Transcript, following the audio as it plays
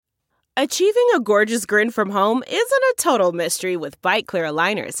Achieving a gorgeous grin from home isn't a total mystery with Bite Clear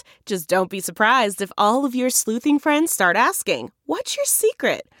aligners. Just don't be surprised if all of your sleuthing friends start asking, "What's your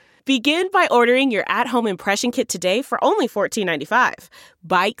secret?" Begin by ordering your at-home impression kit today for only $14.95.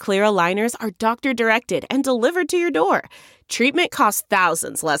 Bite Clear aligners are doctor-directed and delivered to your door. Treatment costs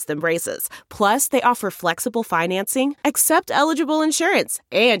thousands less than braces. Plus, they offer flexible financing, accept eligible insurance,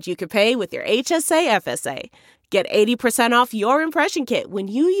 and you can pay with your HSA FSA. Get 80% off your impression kit when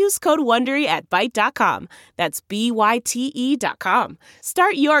you use code WONDERY at Byte.com. That's BYTE.com.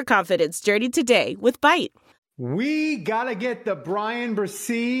 Start your confidence journey today with Byte. We got to get the Bryan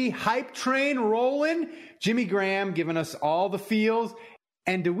Bresee hype train rolling. Jimmy Graham giving us all the feels.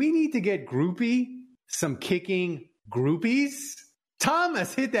 And do we need to get some kicking groupies?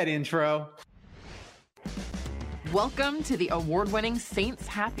 Thomas, hit that intro. Welcome to the award-winning Saints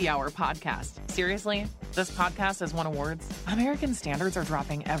Happy Hour podcast. Seriously, this podcast has won awards. American standards are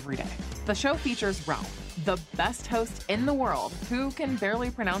dropping every day. The show features Ralph, the best host in the world, who can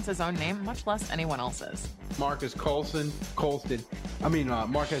barely pronounce his own name, much less anyone else's. Marcus Calloway.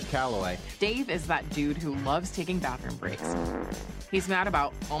 Dave is that dude who loves taking bathroom breaks. He's mad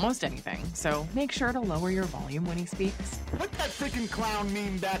about almost anything, so make sure to lower your volume when he speaks. Put that freaking clown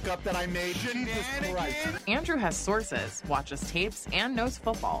meme back up that I made. Jesus Christ. Andrew has sources, watches tapes, and knows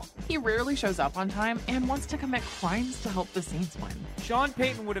football. He rarely shows up on time and wants to commit crimes to help the Saints win. Sean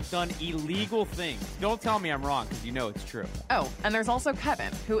Payton would have done illegal things. Don't tell me I'm wrong, because you know it's true. Oh, and there's also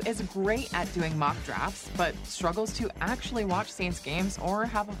Kevin, who is great at doing mock drafts, but struggles to actually watch Saints games or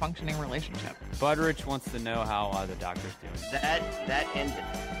have a functioning relationship. Budrich wants to know how the doctor's doing. That ended.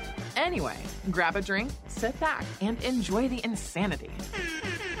 Anyway, grab a drink, sit back, and enjoy the insanity.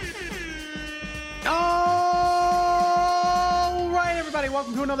 All right, everybody,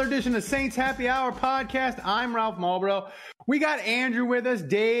 welcome to another edition of Saints Happy Hour podcast. I'm Ralph Marlborough. We got Andrew with us.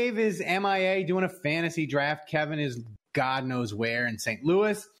 Dave is MIA doing a fantasy draft. Kevin is God knows where in St.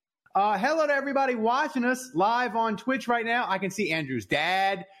 Louis. Hello to everybody watching us live on Twitch right now. I can see Andrew's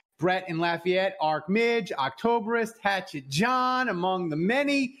dad, Brett in Lafayette, Ark Midge, Octoberist, Hatchet John, among the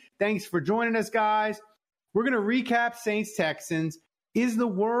many. Thanks for joining us, guys. We're going to recap Saints-Texans. Is the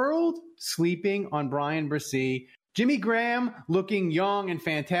world sleeping on Bryan Bresee? Jimmy Graham looking young and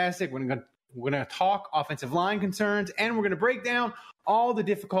fantastic. We're going to talk offensive line concerns, and we're going to break down all the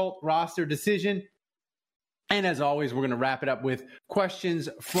difficult roster decision. And as always, we're going to wrap it up with questions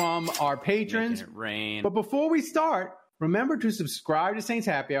from our patrons. Making it rain. But before we start, remember to subscribe to Saints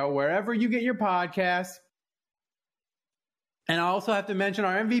Happy Hour wherever you get your podcasts. And I also have to mention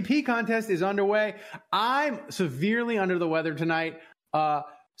our MVP contest is underway. I'm severely under the weather tonight,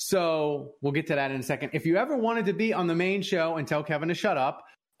 so we'll get to that in a second. If you ever wanted to be on the main show and tell Kevin to shut up,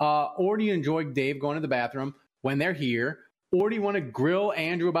 or do you enjoy Dave going to the bathroom when they're here, or do you want to grill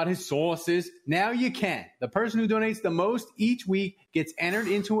Andrew about his sauces, now you can. The person who donates the most each week gets entered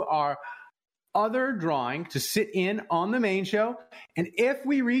into our other drawing to sit in on the main show. And if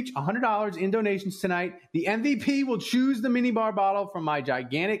we reach $100 in donations tonight, the MVP will choose the minibar bottle from my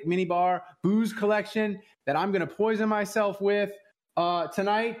gigantic minibar booze collection that I'm going to poison myself with.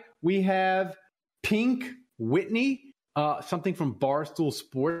 Tonight we have Pink Whitney, something from Barstool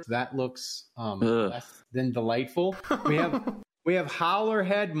Sports. That looks less than delightful. We have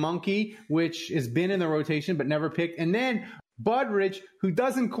Howlerhead Monkey, which has been in the rotation but never picked. And then Budrich, who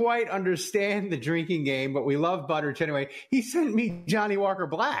doesn't quite understand the drinking game, but we love Budrich anyway. He sent me Johnny Walker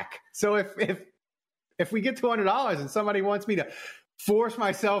Black. So if we get to $100 and somebody wants me to force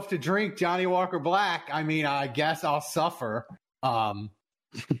myself to drink Johnny Walker Black, I mean, I guess I'll suffer. We'll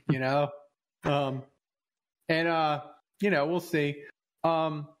see.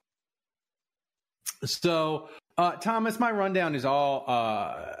 Thomas, my rundown is all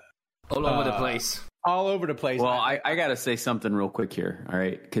over the place. All over the place. Well, I got to say something real quick here, all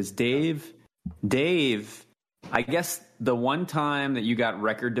right? Because Dave, I guess the one time that you got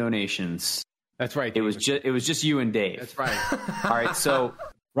record donations, that's right. It was just you and Dave. That's right. All right, so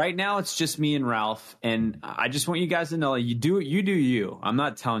right now it's just me and Ralph, and I just want you guys to know you do you. I'm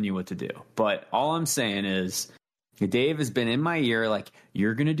not telling you what to do, but all I'm saying is Dave has been in my ear like,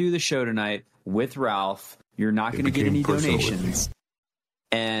 you're going to do the show tonight with Ralph. You're not going to get any donations.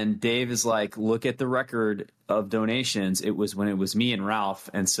 And Dave is like, look at the record of donations. It was when it was me and Ralph.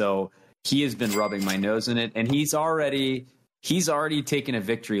 And so he has been rubbing my nose in it. And he's already taken a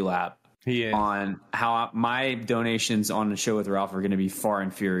victory lap on how my donations on the show with Ralph are going to be far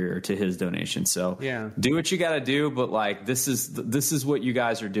inferior to his donations. So do what you got to do. But like, this is what you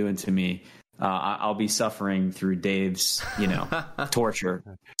guys are doing to me. I'll be suffering through Dave's, torture.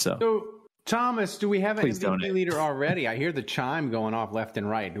 So Thomas, do we have an Please MVP don't. leader already? I hear the chime going off left and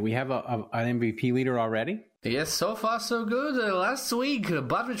right. Do we have an MVP leader already? Yes, so far so good. Last week,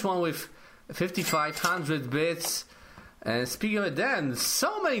 Budrich won with 5,500 bits. And speaking of it, then,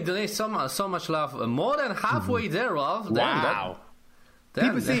 so many donations, so much love. More than halfway there, Ralph. Wow.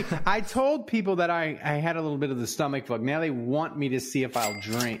 People see, I told people that I had a little bit of the stomach bug. Now they want me to see if I'll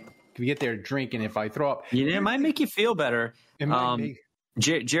drink. If you get there drinking, if I throw up. Yeah, it might make you feel better. It might be.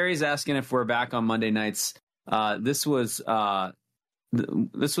 Jerry's asking if we're back on Monday nights. This was for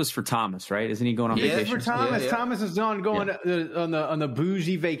Thomas, right? Isn't he going on vacation? For Thomas. Yeah. Thomas is on the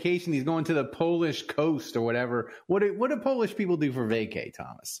bougie vacation. He's going to the Polish coast or whatever. What do Polish people do for vacay,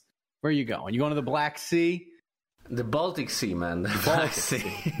 Thomas? Where are you going? You going to the Black Sea? The Baltic Sea, man. The Baltic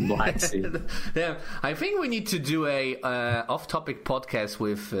Sea. Black Sea. Yeah, I think we need to do a off-topic podcast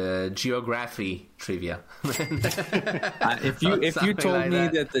with geography trivia. If you told like me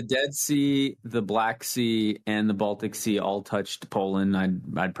that. that the Dead Sea, the Black Sea, and the Baltic Sea all touched Poland,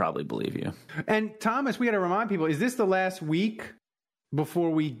 I'd probably believe you. And Thomas, we got to remind people: is this the last week before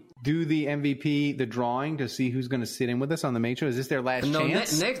we do the MVP, the drawing to see who's going to sit in with us on the main show? Is this their last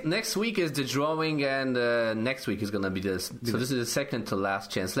chance? Next week is the drawing, and next week is going to be this. So this is the second to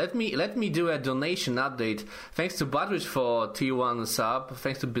last chance. Let me do a donation update. Thanks to Budrich for T1 sub.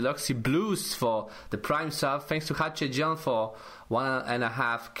 Thanks to Biloxi Blues for the Prime sub. Thanks to Hatche John for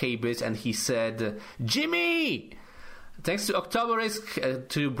 1.5k bits, and he said, Jimmy! Thanks to Octoberisk,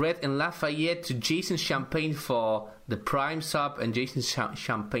 to Brett and Lafayette, to Jason Champagne for the Prime sub, and Jason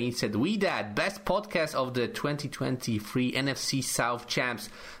Champagne said, "We Dad, best podcast of the 2023 NFC South champs."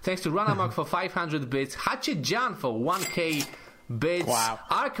 Thanks to Ranamok for 500 bits, Hatchet John for 1k bits, Wow.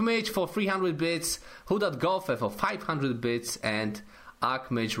 Archmage for 300 bits, Hudat Golfer for 500 bits, and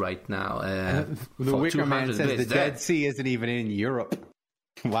Archmage right now The for Wicker Man 200 says bits. the Dead Sea isn't even in Europe.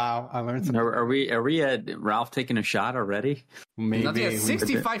 Wow, I learned something. Are we at Ralph taking a shot already? Maybe. Not yet,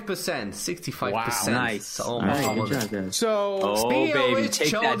 65%. 65%. Wow, Nice. So All almost right, all good of job, it. guys. So, Oh, Speaking of baby, which,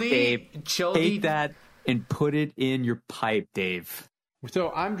 take that, Dave. Chody- Take that and put it in your pipe, Dave.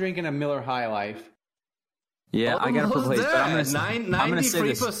 I'm drinking a Miller High Life. Yeah, I got to put Almost place, but there. I'm going to say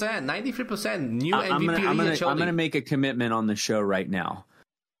this. 93%. New I'm MVP leader, Chody. going to make a commitment on the show right now.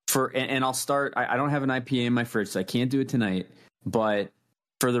 And I'll start. I don't have an IPA in my fridge, so I can't do it tonight. But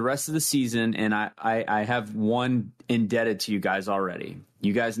for the rest of the season, and I have one indebted to you guys already.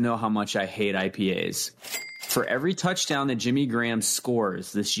 You guys know how much I hate IPAs. For every touchdown that Jimmy Graham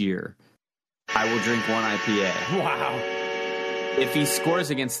scores this year, I will drink one IPA. Wow. If he scores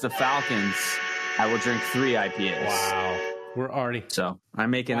against the Falcons, I will drink 3 IPAs. Wow. We're already. So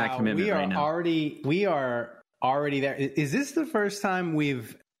I'm making that commitment right now. We are already there. Is this the first time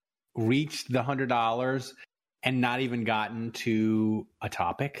we've reached the $100 and not even gotten to a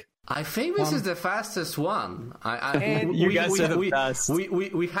topic? I think this is the fastest one. You guys are the best.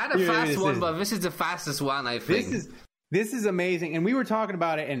 We had a fast one, but this is the fastest one, I think. This is amazing. And we were talking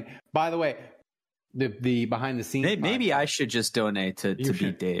about it. And by the way, the behind the scenes. Maybe I should just donate to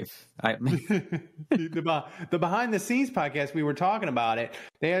beat Dave. The behind the scenes podcast, we were talking about it.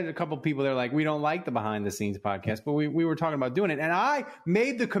 They had a couple people there like, we don't like the behind the scenes podcast, but we were talking about doing it. And I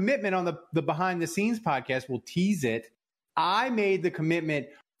made the commitment on the behind the scenes podcast. We'll tease it. I made the commitment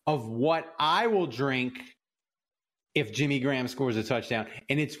of what I will drink if Jimmy Graham scores a touchdown.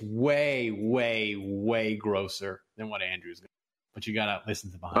 And it's way, way, way grosser than what Andrew's going to. But you got to listen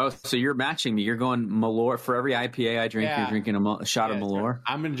to the behind. Oh, so you're matching me. You're going Malort. For every IPA I drink, You're drinking a shot of Malort?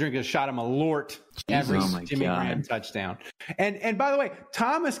 I'm going to drink a shot of Malort every Jimmy Graham touchdown. And by the way,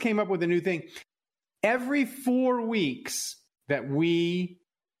 Thomas came up with a new thing. Every 4 weeks that we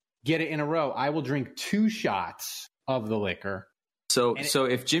get it in a row, I will drink 2 shots of the liquor. So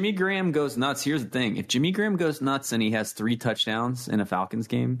if Jimmy Graham goes nuts, here's the thing. If Jimmy Graham goes nuts and he has 3 touchdowns in a Falcons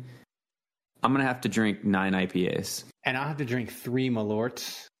game, I'm going to have to drink 9 IPAs. And I'll have to drink 3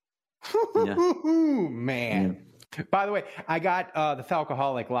 Malorts. Yeah. Man. Yeah. By the way, I got the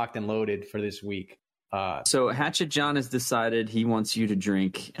Falcoholic locked and loaded for this week. So Hatchet John has decided he wants you to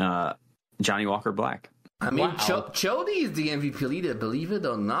drink Johnny Walker Black. I mean, Chody is the MVP leader, believe it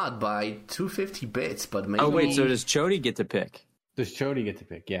or not, by 250 bits. But maybe. Oh, wait, so does Chody get to pick? Does Chody get to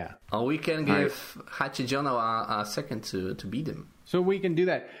pick? Yeah. Or we can give Hatchet John a second to beat him. So we can do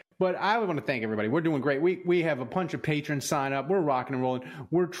that. But I want to thank everybody. We're doing great. We have a bunch of patrons sign up. We're rocking and rolling.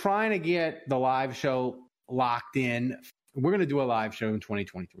 We're trying to get the live show locked in. We're going to do a live show in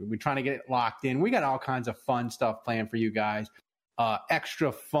 2023. We're trying to get it locked in. We got all kinds of fun stuff planned for you guys.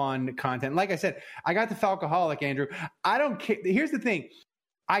 Extra fun content. Like I said, I got the Falcoholic, Andrew. I don't care. Here's the thing.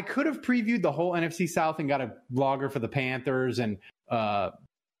 I could have previewed the whole NFC South and got a vlogger for the Panthers and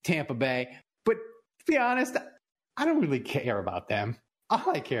Tampa Bay. But to be honest, I don't really care about them. All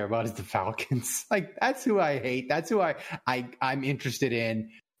I care about is the Falcons. Like, that's who I hate. That's who I'm interested in.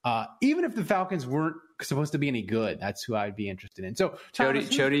 Even if the Falcons weren't supposed to be any good, that's who I'd be interested in. So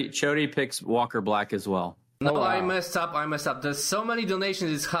Chody picks Walker Black as well. No, wow. I messed up. There's so many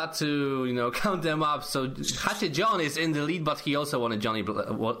donations, it's hard to, count them up. So Hachi John is in the lead, but he also wanted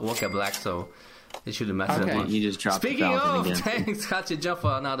Walker Black, so they should have messed up. He just dropped Speaking the of, again. Thanks Hachi John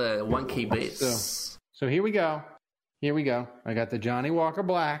for another 1K base. So here we go. I got the Johnny Walker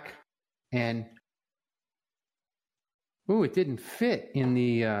Black, and it didn't fit in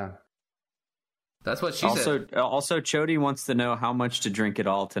the. That's what she said. Also, Chody wants to know how much to drink it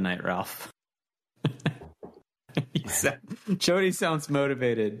all tonight, Ralph. Chody sounds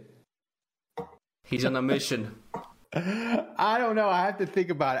motivated. He's on a mission. I don't know. I have to think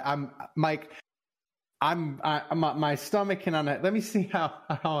about it. My stomach can let me see how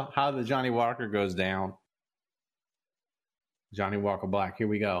the Johnny Walker goes down. Johnny Walker Black. Here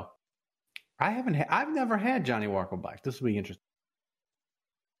we go. I've never had Johnny Walker Black. This will be interesting.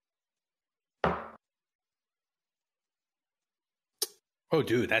 Oh,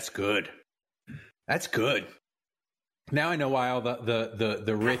 dude, that's good. That's good. Now I know why all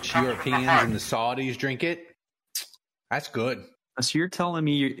the rich Europeans and the Saudis drink it. That's good. So you're telling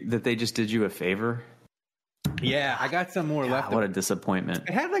me that they just did you a favor? Yeah, I got some more left. What a disappointment.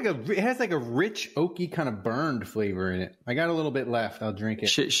 It has like a rich oaky kind of burned flavor in it. I got a little bit left. I'll drink it.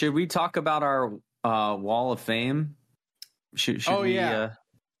 Should we talk about our Wall of Fame? Should we, yeah.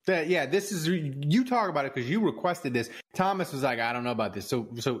 This is, you talk about it because you requested this. Thomas was like, I don't know about this. So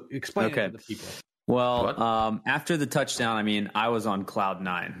explain it to the people. Well, after the touchdown, I mean, I was on cloud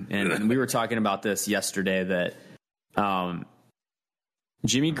nine, and we were talking about this yesterday that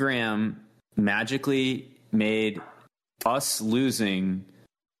Jimmy Graham magically made us losing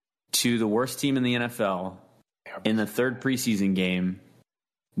to the worst team in the NFL in the third preseason game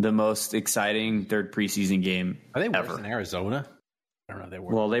the most exciting third preseason game Are they worse ever. than Arizona? I don't know. They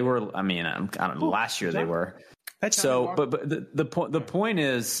were. Well, they were. I mean, I don't know. Last year they were. So, but the point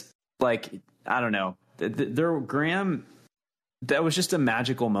is, like, I don't know. Their Graham, that was just a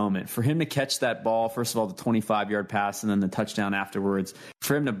magical moment for him to catch that ball. First of all, the 25-yard pass, and then the touchdown afterwards.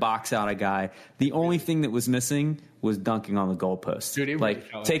 For him to box out a guy. The only thing that was missing was dunking on the goalpost. Dude, like,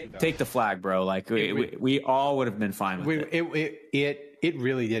 take the flag, bro. Like, we all would have been fine with it. It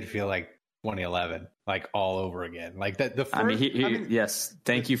really did feel like 2011, like all over again. Like that. The first, yes.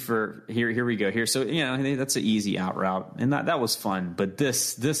 Thank you for here we go here. So that's an easy out route, and that was fun. But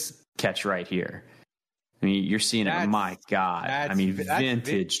this catch right here, I mean, you're seeing it. My God, I mean,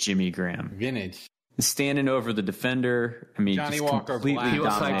 vintage Jimmy Graham, vintage standing over the defender. I mean, Johnny just Walker completely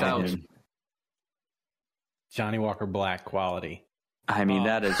dominated him. Johnny Walker Black quality. I mean,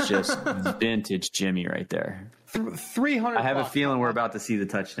 that is just vintage Jimmy right there. $300. I have a feeling we're about to see the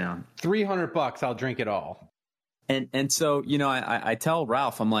touchdown. $300. I'll drink it all. And so, I tell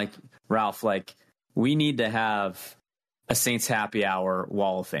Ralph, I'm like, Ralph, like, we need to have a Saints Happy Hour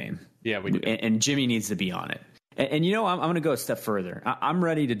Wall of Fame. Yeah, we do. And Jimmy needs to be on it. And I'm going to go a step further. I'm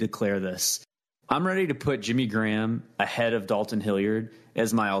ready to declare this. I'm ready to put Jimmy Graham ahead of Dalton Hilliard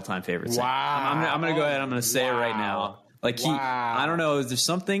as my all-time favorite Saint. Wow. I'm going to go ahead. I'm going to say it right now. Like, I don't know. There's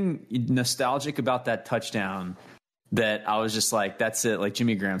something nostalgic about that touchdown that I was just like, that's it. Like,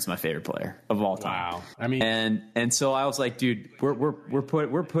 Jimmy Graham's my favorite player of all time. Wow. I mean, and so I was like, dude,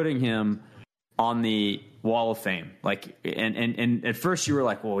 we're putting him on the Wall of Fame. Like, and at first you were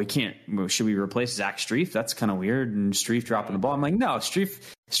like, well, we can't. Should we replace Zach Strief? That's kind of weird. And Strief dropping the ball. I'm like, no,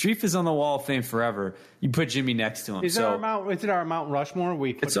 Strief is on the Wall of Fame forever. You put Jimmy next to him. Is it our Mount Rushmore?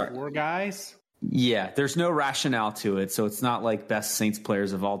 We put four guys. Yeah, there's no rationale to it, so it's not like best Saints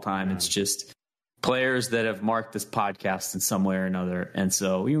players of all time. It's just players that have marked this podcast in some way or another. And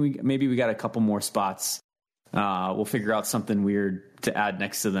so maybe we got a couple more spots. We'll figure out something weird to add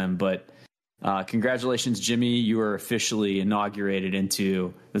next to them. But congratulations, Jimmy. You are officially inaugurated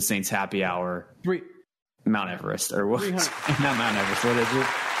into the Saints Happy Hour. Mount Everest. Or what? Not Mount Everest. What is it?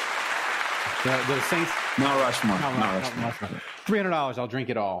 The Saints. Mount Rushmore. Mount Rushmore. $300. I'll drink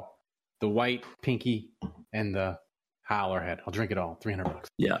it all. The white pinky and the howler head. I'll drink it all. $300.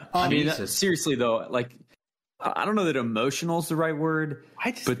 Yeah. I mean, seriously though, like, I don't know that emotional is the right word,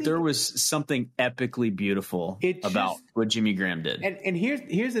 but there was something epically beautiful about what Jimmy Graham did. And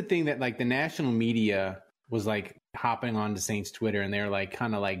here's the thing that, like, the national media was like hopping onto Saints Twitter, and they're like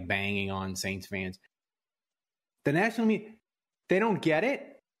kind of like banging on Saints fans. The national media, they don't get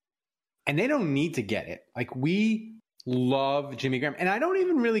it, and they don't need to get it. Like, we love Jimmy Graham, and I don't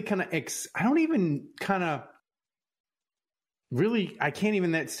even really really, I can't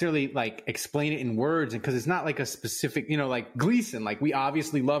even necessarily like explain it in words, because it's not like a specific, like Gleason. Like, we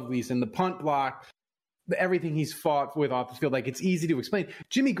obviously love Gleason, the punt block, everything he's fought with off the field. Like, it's easy to explain.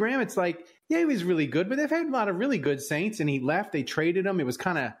 Jimmy Graham, it's like, yeah, he was really good, but they've had a lot of really good Saints, and he left. They traded him. It was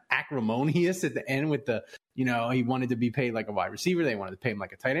kind of acrimonious at the end with the, he wanted to be paid like a wide receiver. They wanted to pay him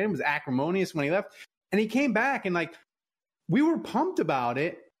like a tight end. It was acrimonious when he left, and he came back, and like, we were pumped about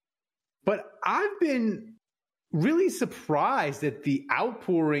it, but I've been really surprised at the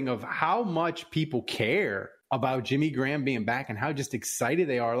outpouring of how much people care about Jimmy Graham being back and how just excited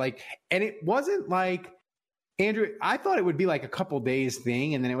they are. Like, and it wasn't like, Andrew, I thought it would be like a couple days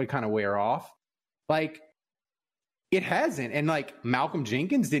thing and then it would kind of wear off. Like, it hasn't. And like, Malcolm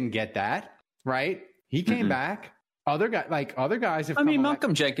Jenkins didn't get that, right? He came back. Other guys have.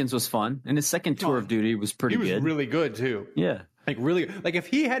 Malcolm Jenkins was fun, and his second tour of duty was pretty good. He was really good too. Yeah, like really. Like, if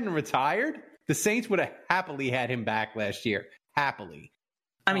he hadn't retired, the Saints would have happily had him back last year. Happily.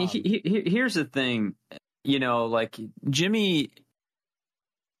 I mean, here's the thing. Like, Jimmy,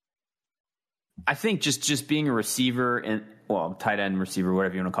 I think just being a receiver and, tight end receiver,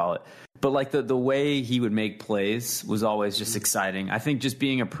 whatever you want to call it. But like the way he would make plays was always just exciting. I think just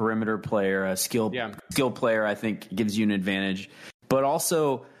being a perimeter player, a skilled player, I think gives you an advantage. But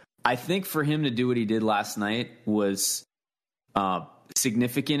also, I think for him to do what he did last night was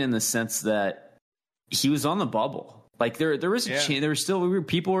significant in the sense that he was on the bubble. Like, there was a chance. There was still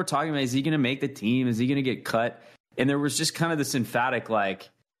people were talking about, is he going to make the team? Is he going to get cut? And there was just kind of this emphatic, like,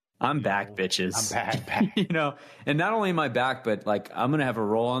 I'm back, bitches. I'm back. And not only am I back, but like, I'm gonna have a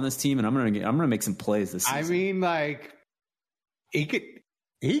role on this team, and I'm gonna make some plays this season. I mean, like, he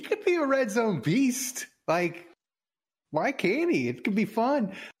could be a red zone beast. Like, why can't he? It could be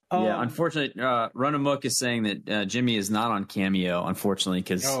fun. Unfortunately, Run Amok is saying that Jimmy is not on Cameo, unfortunately,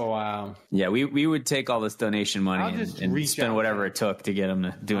 because we would take all this donation money and spend whatever it took to get him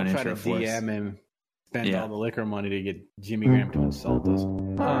to do an intro for us. DM him. Spend all the liquor money to get Jimmy Graham to insult us.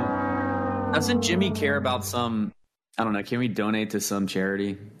 Doesn't Jimmy care about some? I don't know. Can we donate to some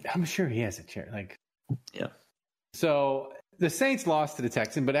charity? I'm sure he has a charity. So the Saints lost to the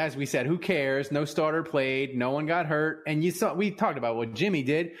Texans, but as we said, who cares? No starter played. No one got hurt, and we talked about what Jimmy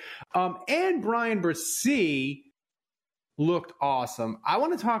did. And Bryan Bresee looked awesome. I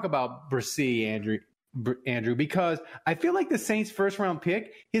want to talk about Bresee, Andrew, because I feel like the Saints' first-round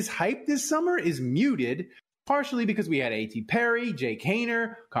pick, his hype this summer is muted, partially because we had A.T. Perry, Jake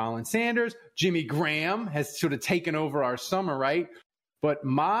Haener, Colin Sanders, Jimmy Graham has sort of taken over our summer, right? But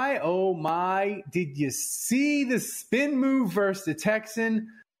my, oh my, did you see the spin move versus the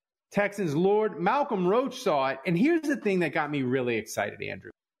Texans? Lord, Malcolm Roach saw it, and here's the thing that got me really excited,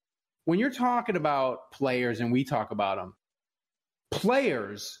 Andrew. When you're talking about players, and we talk about them,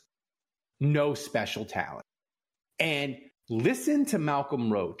 players no special talent. And listen to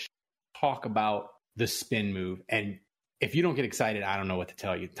Malcolm Roach talk about the spin move. And if you don't get excited, I don't know what to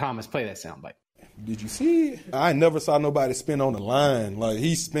tell you. Thomas, play that soundbite. Did you see? I never saw nobody spin on the line. Like,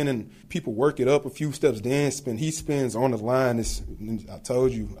 he's spinning, people work it up a few steps, then spin. He spins on the line. I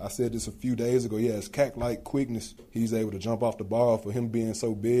told you, I said this a few days ago. Yeah, it's cat-like quickness. He's able to jump off the ball. For him being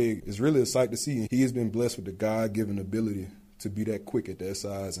so big, it's really a sight to see. He has been blessed with the God-given ability to be that quick at that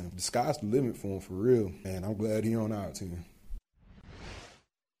size, and the sky's the limit for him for real. And I'm glad he's on our team.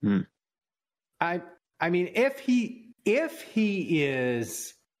 I mean, if he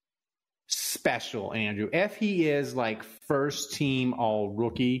is special, Andrew, if he is like first team all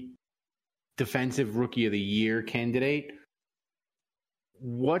rookie, defensive rookie of the year candidate,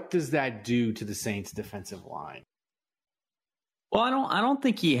 what does that do to the Saints defensive line? Well, I don't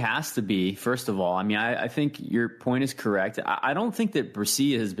think he has to be, first of all. I mean, I think your point is correct. I don't think that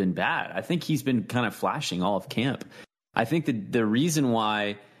Bresee has been bad. I think he's been kind of flashing all of camp. I think that the reason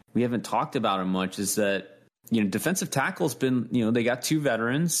why we haven't talked about him much is that, defensive tackle's been, they got two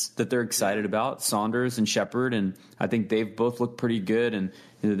veterans that they're excited about, Saunders and Shepard, and I think they've both looked pretty good. And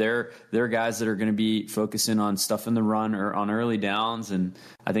they're guys that are going to be focusing on stuff in the run or on early downs, and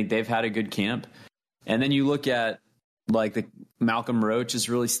I think they've had a good camp. And then you look at, like, the Malcolm Roach has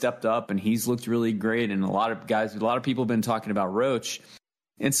really stepped up, and he's looked really great. And a lot of people have been talking about Roach.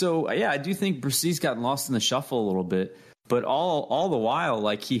 And so, I do think Bresee's gotten lost in the shuffle a little bit. But all the while,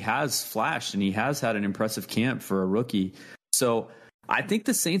 like, he has flashed, and he has had an impressive camp for a rookie. So I think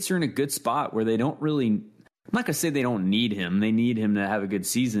the Saints are in a good spot where they don't really – I'm not going to say they don't need him. They need him to have a good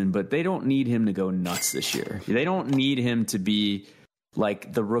season, but they don't need him to go nuts this year. They don't need him to be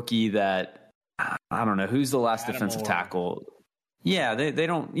like the rookie that – I don't know. Who's the last defensive tackle? Yeah, they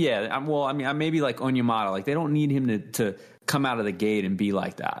don't. Yeah, well, I mean, maybe like Onyemata. Like, they don't need him to come out of the gate and be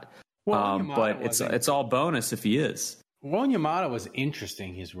like that. Well, but it's all bonus if he is. Onyemata was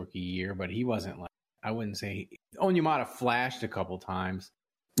interesting his rookie year, but he wasn't like, I wouldn't say Onyemata flashed a couple times.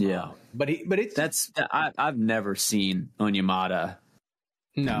 Yeah, I've never seen Onyemata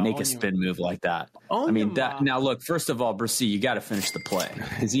make a spin move like that. I mean, now look, first of all, Bresee, you got to finish the play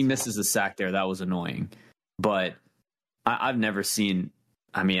because he misses the sack there. That was annoying, but I've never seen.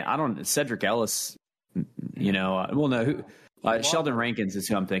 I mean, Cedric Ellis. Sheldon Rankins is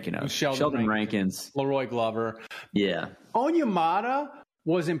who I'm thinking of. Sheldon Rankins, Leroy Glover. Yeah, Onyemata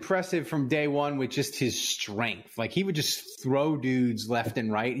was impressive from day one with just his strength. Like, he would just throw dudes left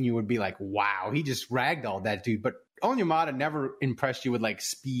and right, and you would be like, wow, he just ragdolled that dude. But Onyemata never impressed you with, like,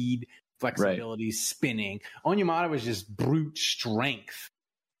 speed, flexibility, spinning. Onyemata was just brute strength.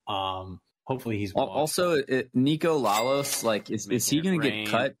 Hopefully he's also Nico Lalos. Like, is he going to get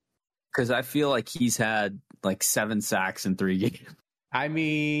cut? Because I feel like he's had like 7 sacks in 3 games. I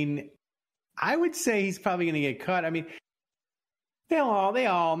mean, I would say he's probably going to get cut. I mean, they all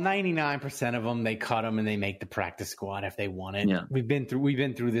 99% of them, they cut them and they make the practice squad if they want it. Yeah. We've been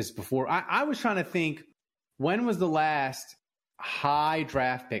through this before. I was trying to think, when was the last high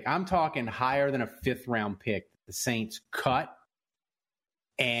draft pick? I'm talking higher than a 5th round pick. The Saints cut,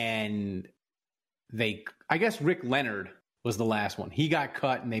 and I guess Rick Leonard was the last one. He got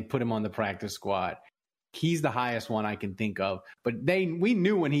cut and they put him on the practice squad. He's the highest one I can think of. But we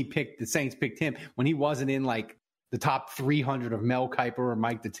knew when the Saints picked him, when he wasn't in like the top 300 of Mel Kiper or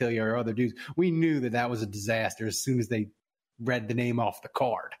Mike D'Attilio or other dudes, we knew that was a disaster as soon as they read the name off the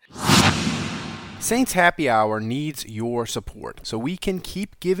card. Saints Happy Hour needs your support so we can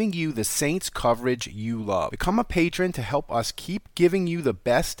keep giving you the Saints coverage you love. Become a patron to help us keep giving you the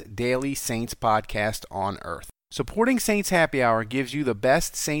best daily Saints podcast on earth. Supporting Saints Happy Hour gives you the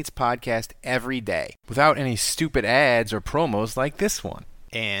best Saints podcast every day, without any stupid ads or promos like this one.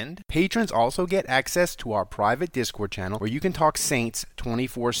 And patrons also get access to our private Discord channel where you can talk Saints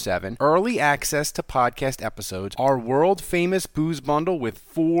 24/7, early access to podcast episodes, our world-famous booze bundle with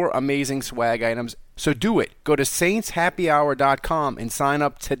 4 amazing swag items. So do it. Go to saintshappyhour.com and sign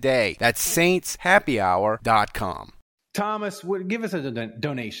up today. That's saintshappyhour.com. Thomas, give us a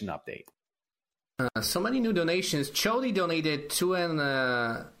donation update. So many new donations. Chody donated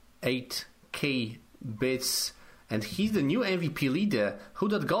 2.8k bits, and he's the new MVP leader.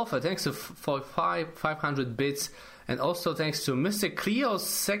 Who.golfer, thanks for 500 bits, and also thanks to Mr. Cleo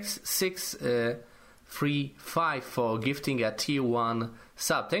 6635 for gifting a tier 1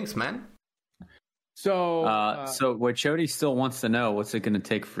 sub. Thanks, man. So what Chody still wants to know, what's it going to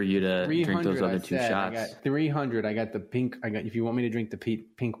take for you to drink those other 2 shots? I got 300. I got the pink. If you want me to drink the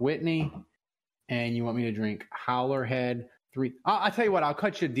pink Whitney, and you want me to drink Howler Head 3. I'll tell you what. I'll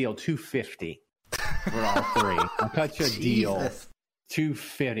cut you a deal, $250 for all 3. I'll cut you a deal,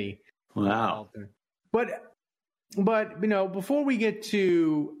 $250. Wow. But before we get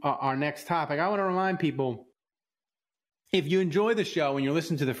to our next topic, I want to remind people, if you enjoy the show and you're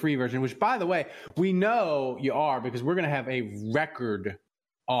listening to the free version, which, by the way, we know you are, because we're going to have a record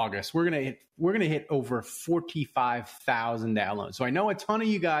August. We're going to hit over 45,000 downloads. So I know a ton of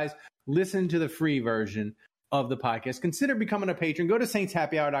you guys listen to the free version of the podcast. Consider becoming a patron. Go to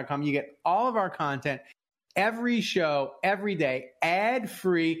saintshappyhour.com. You get all of our content, every show, every day,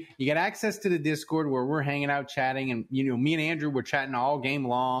 ad-free. You get access to the Discord where we're hanging out, chatting, and me and Andrew were chatting all game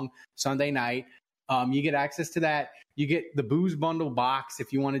long Sunday night. You get access to that. You get the booze bundle box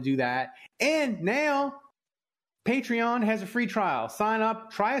if you want to do that. And now Patreon has a free trial. Sign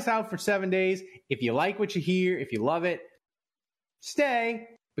up, try us out for 7 days. If you like what you hear, if you love it, stay.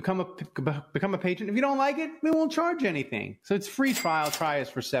 Become a patron. If you don't like it, we won't charge you anything. So it's free trial. Try us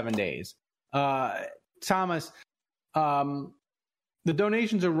for 7 days. Thomas, the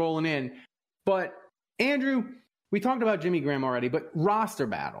donations are rolling in. But Andrew, we talked about Jimmy Graham already, but roster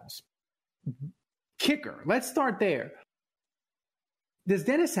battles. Kicker. Let's start there. Does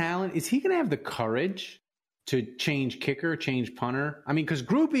Dennis Allen, is he going to have the courage to change kicker, change punter? I mean, because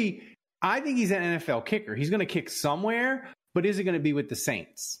Groupie, I think he's an NFL kicker. He's going to kick somewhere, but is it going to be with the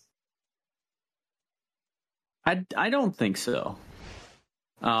Saints? I don't think so.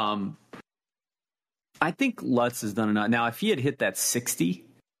 I think Lutz has done enough. Now, if he had hit that 60,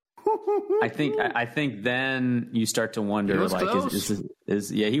 I think then you start to wonder, like,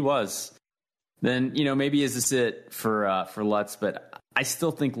 he was. Then, maybe is this it for Lutz? But I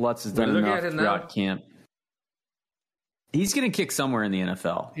still think Lutz has done enough throughout camp. He's going to kick somewhere in the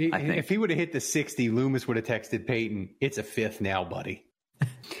NFL, I think. If he would have hit the 60, Loomis would have texted Peyton, "It's a 5th now, buddy."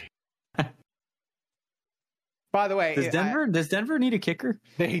 By the way, does Denver need a kicker?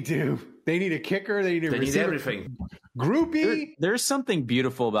 They do. They need a kicker. They need a receiver. Need everything. Groupie. There's something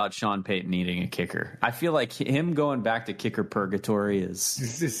beautiful about Sean Payton needing a kicker. I feel like him going back to kicker purgatory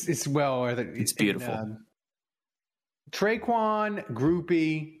it's well worth it. It's beautiful. Traquan,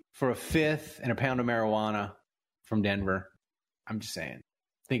 Groupie for a fifth and a pound of marijuana from Denver. I'm just saying.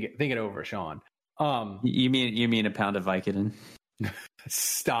 Think it over, Sean. You mean a pound of Vicodin?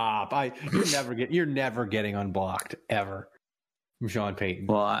 Stop. You're never getting unblocked ever from Sean Payton.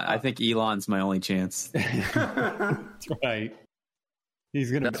 Well, I think Elon's my only chance. That's right.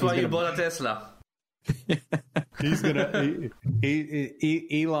 That's why you bought a Tesla.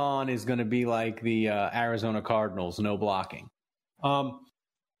 Elon is gonna be like the Arizona Cardinals, no blocking.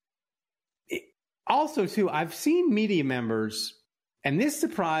 Also, too, I've seen media members, and this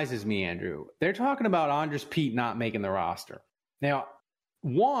surprises me, Andrew. They're talking about Andres Pete not making the roster. Now,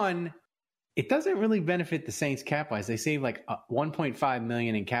 one, it doesn't really benefit the Saints cap-wise. They save like $1.5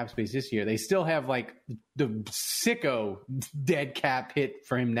 million in cap space this year. They still have like the sicko dead cap hit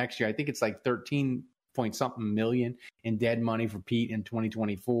for him next year. I think it's like 13 point something million in dead money for Pete in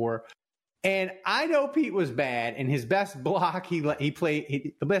 2024. And I know Pete was bad, and his best block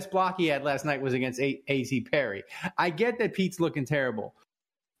the best block he had last night was against A.C. Perry. I get that Pete's looking terrible,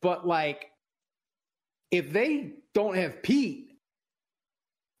 but like, if they don't have Pete,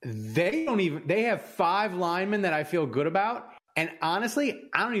 they have 5 linemen that I feel good about. And honestly,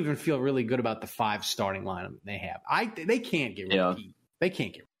 I don't even feel really good about the 5 starting lineup they have. They can't get rid of Pete. They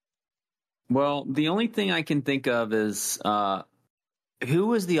can't get rid of. Well, the only thing I can think of is who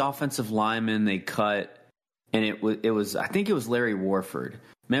was the offensive lineman they cut, and it was I think it was Larry Warford.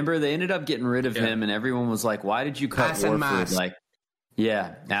 Remember, they ended up getting rid of him, and everyone was like, "Why did you cut Warford?" Like,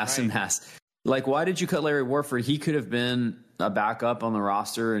 ass and mask. Like, why did you cut Larry Warford? He could have been a backup on the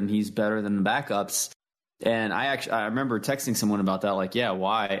roster, and he's better than the backups. And I remember texting someone about that, like, yeah,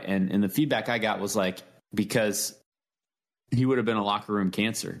 why? And the feedback I got was like, because he would have been a locker room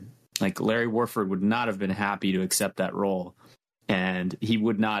cancer. Like, Larry Warford would not have been happy to accept that role. And it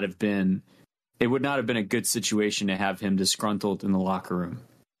would not have been a good situation to have him disgruntled in the locker room.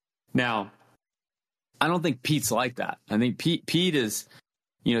 Now, I don't think Pete's like that. I think Pete is,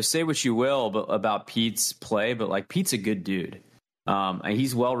 say what you will about Pete's play, but like, Pete's a good dude.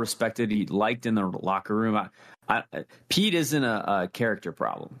 He's well respected. He liked in the locker room. Pete isn't a character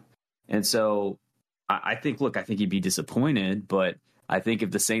problem. And so I think he'd be disappointed, but I think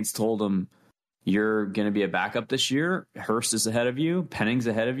if the Saints told him, you're going to be a backup this year, Hurst is ahead of you, Penning's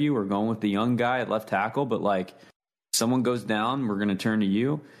ahead of you, we're going with the young guy at left tackle, but like, someone goes down, we're going to turn to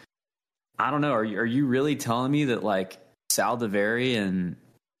you. I don't know. Are you really telling me that like Sal DeVary and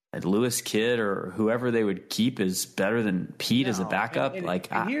Lewis Kidd or whoever they would keep is better than Pete as a backup?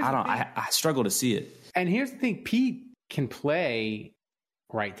 I struggle to see it. And here's the thing. Pete can play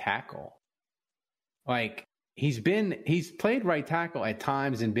right tackle. Like, he's played right tackle at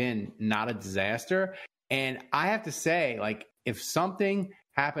times and been not a disaster. And I have to say, like, if something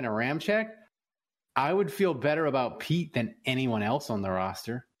happened to Ramczyk, I would feel better about Pete than anyone else on the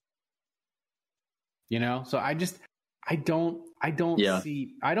roster. So I don't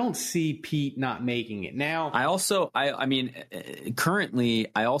see Pete not making it. Now, currently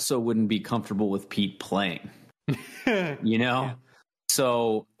I also wouldn't be comfortable with Pete playing. Yeah.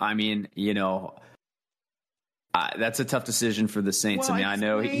 So, that's a tough decision for the Saints. Well, I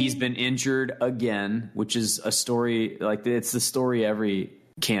know he's been injured again, which is a story, like, it's the story every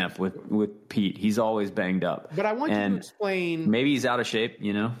camp with Pete. He's always banged up. But I want you to explain. Maybe he's out of shape,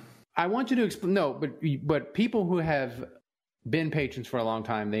 I want you to explain. No, but people who have been patrons for a long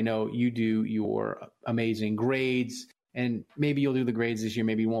time, they know you do your amazing grades, and maybe you'll do the grades this year,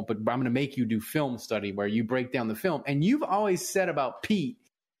 maybe you won't, but I'm going to make you do film study where you break down the film. And you've always said about Pete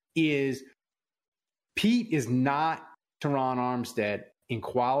is not Teron Armstead in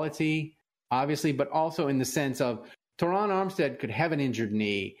quality, obviously, but also in the sense of Teron Armstead could have an injured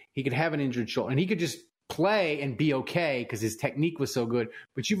knee, he could have an injured shoulder, and he could just play and be okay because his technique was so good.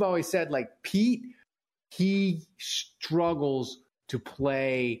 But you've always said, like, Pete, he struggles to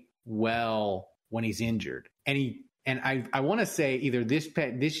play well when he's injured. And I want to say either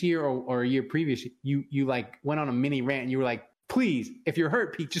this year or a year previous, you like went on a mini rant and you were like, please, if you're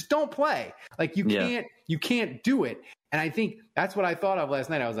hurt, Pete, just don't play. Like, you can't do it. And I think that's what I thought of last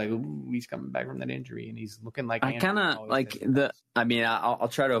night. I was like, ooh, he's coming back from that injury and he's looking like, I kind of like I'll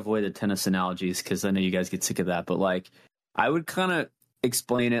try to avoid the tennis analogies because I know you guys get sick of that, but like, I would kind of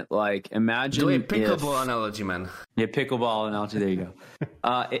explain it like, imagine do a pickleball analogy, man. Yeah, pickleball analogy. There you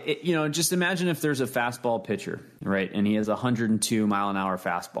go. Just imagine if there's a fastball pitcher, right? And he has a 102 mile an hour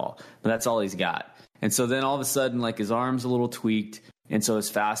fastball, but that's all he's got. And so then all of a sudden, like, his arm's a little tweaked, and so his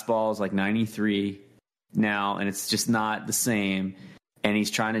fastball is like 93, now, and it's just not the same. And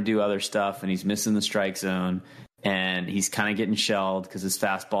he's trying to do other stuff, and he's missing the strike zone, and he's kind of getting shelled because his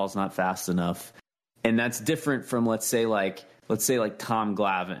fastball's not fast enough. And that's different from let's say like Tom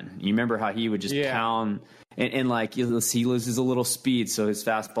Glavine. You remember how he would just pound and like he loses a little speed, so his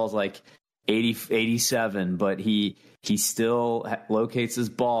fastball's like 80, 87, but he still locates his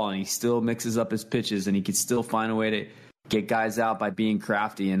ball and he still mixes up his pitches, and he can still find a way to get guys out by being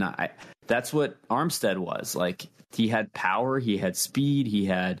crafty. And that's what Armstead was. Like, he had power, he had speed, he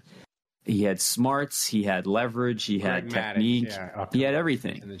had smarts, he had leverage, he had technique, he had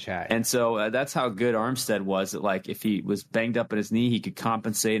everything. In the chat, and so that's how good Armstead was. That like if he was banged up at his knee, he could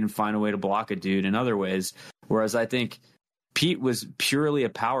compensate and find a way to block a dude in other ways. Whereas I think Pete was purely a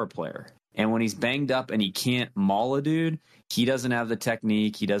power player. And when he's banged up and he can't maul a dude, he doesn't have the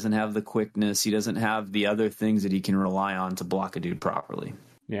technique, he doesn't have the quickness, he doesn't have the other things that he can rely on to block a dude properly.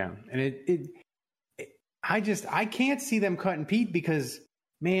 Yeah, and I can't see them cutting Pete because,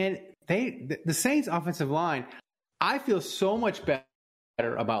 man, the Saints offensive line, I feel so much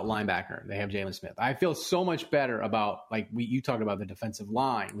better about linebacker. They have Jalen Smith. I feel so much better about, like you talked about the defensive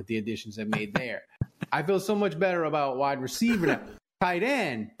line with the additions they've made there. I feel so much better about wide receiver now. Tight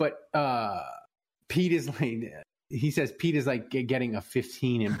end, but Pete is like, he says Pete is like getting a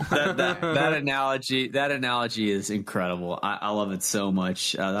 15 in that analogy is incredible. I love it so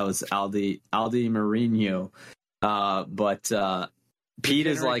much. That was Aldi Marino, but Pete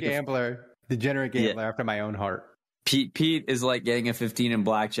is like degenerate gambler after my own heart. Pete is like getting a 15 in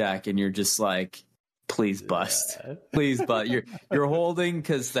blackjack, and you're just like, please bust, please bust. You're holding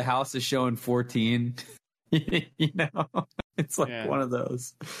because the house is showing 14. You know, it's like one of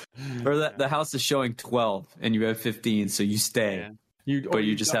those. Or that the house is showing 12 and you have 15, so you stay. But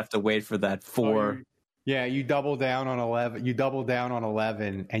you just have to wait for that 4. You double down on 11. You double down on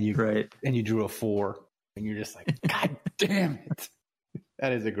 11 and you drew a 4. And you're just like, God damn it.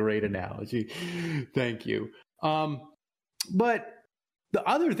 That is a great analogy. Thank you. But the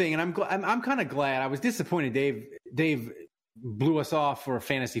other thing, and I'm kind of glad. I was disappointed Dave blew us off for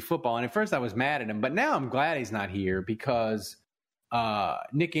fantasy football, and at first I was mad at him, but now I'm glad he's not here because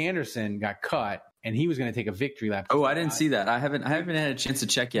Nick Anderson got cut, and he was going to take a victory lap. Oh, I didn't see that. I haven't had a chance to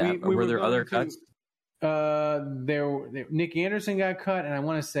check yet. Were there other cuts? Nick Anderson got cut, and I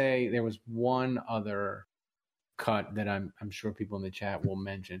want to say there was one other cut that I'm sure people in the chat will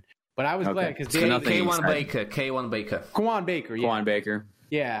mention. But I was glad because K1 Baker. Kwan Baker. Yeah. Kwan Baker.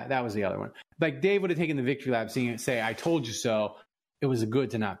 Yeah, that was the other one. Like, Dave would have taken the victory lap, say, I told you so. It was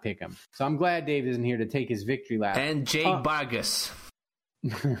good to not pick him. So I'm glad Dave isn't here to take his victory lap. And Jake Vargas,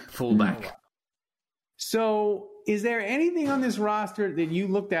 fullback. So is there anything on this roster that you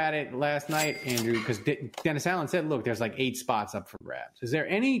looked at it last night, Andrew? Because Dennis Allen said, look, there's like 8 spots up for grabs. Is there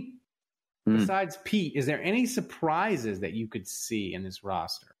any, besides Pete, is there any surprises that you could see in this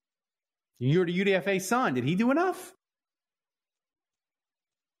roster? You're the UDFA son. Did he do enough?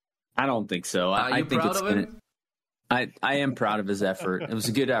 I don't think so. I think it's him? I am proud of his effort. It was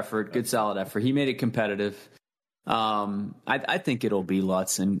a good effort, good solid effort. He made it competitive. I think it'll be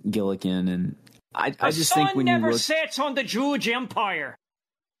Lutz and Gilligan, and I just think when never sits on the Jewish Empire.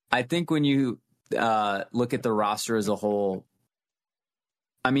 I think when you look at the roster as a whole,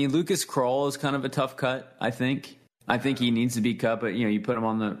 I mean, Lucas Kroll is kind of a tough cut. I think he needs to be cut, but you put him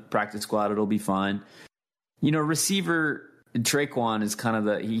on the practice squad, it'll be fine. Receiver Traquan is kind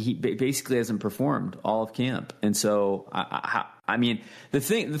of he basically hasn't performed all of camp, and so I mean the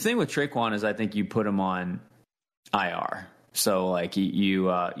thing with Traquan is I think you put him on IR, so like you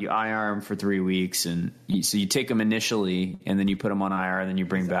IR him for 3 weeks, and so you take him initially, and then you put him on IR, and then you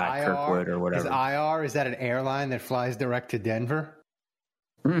bring back Kirkwood or whatever. Is that an airline that flies direct to Denver?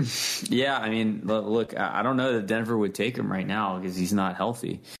 Yeah, I mean, look, I don't know that Denver would take him right now because he's not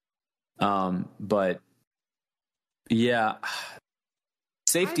healthy, but. Yeah,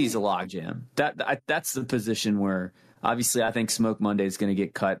 safety's a logjam. That's the position where obviously I think Smoke Monday is going to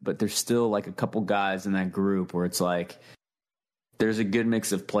get cut, but there's still like a couple guys in that group where it's like there's a good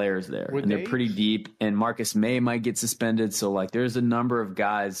mix of players there, and they're pretty deep. And Marcus May might get suspended, so like there's a number of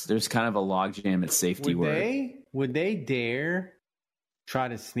guys. There's kind of a logjam at safety. Would they dare try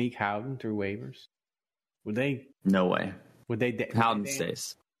to sneak Howden through waivers? Would they? No way. Would they? Howden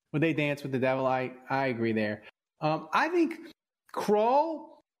stays. Would they dance with the devil? I agree there. I think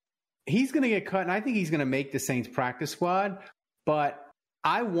Kroll, he's going to get cut, and I think he's going to make the Saints practice squad, but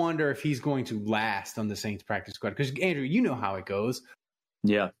I wonder if he's going to last on the Saints practice squad. Because, Andrew, you know how it goes.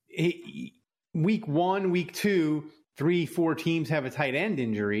 Yeah. Week 1, week 2, 3, 4 teams have a tight end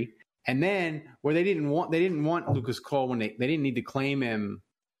injury, and then where they didn't want Lucas Kroll when they didn't need to claim him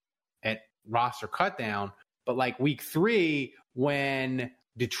at roster cut down. But like week 3, when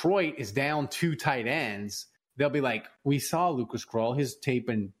Detroit is down 2 tight ends, they'll be like, we saw Lucas Kroll. His tape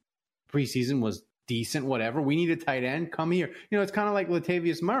in preseason was decent, whatever. We need a tight end. Come here. It's kind of like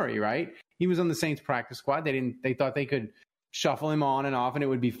Latavius Murray, right? He was on the Saints practice squad. They thought they could shuffle him on and off and it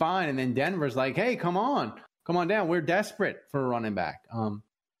would be fine. And then Denver's like, hey, come on down. We're desperate for a running back.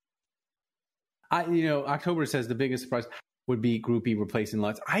 October says the biggest surprise would be Groupie replacing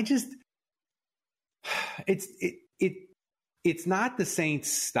Lutz. It's not the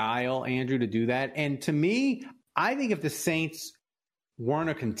Saints' style, Andrew, to do that. And to me, I think if the Saints weren't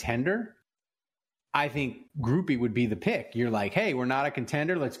a contender, I think Groupie would be the pick. You're like, hey, we're not a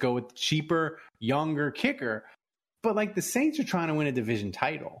contender. Let's go with cheaper, younger kicker. But like the Saints are trying to win a division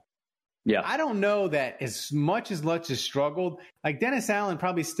title. Yeah. I don't know that as much as Lutz has struggled, like Dennis Allen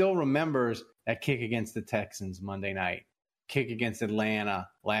probably still remembers that kick against the Texans Monday night, kick against Atlanta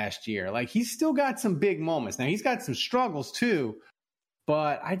last year. Like he's still got some big moments. Now he's got some struggles too,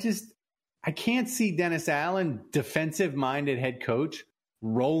 but I can't see Dennis Allen, defensive-minded head coach,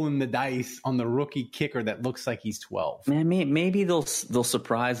 rolling the dice on the rookie kicker that looks like he's 12. Man, maybe they'll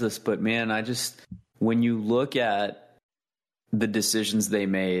surprise us, but man, when you look at the decisions they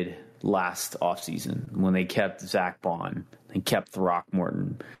made last offseason, when they kept Zach Bond, they kept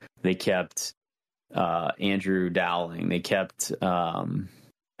Throckmorton, they kept Andrew Dowling, they kept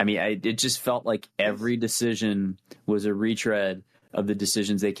it just felt like every decision was a retread of the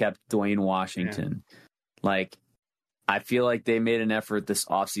decisions they kept Dwayne Washington. Yeah. Like, I feel like they made an effort this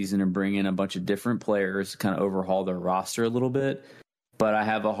offseason to bring in a bunch of different players, kind of overhaul their roster a little bit. But I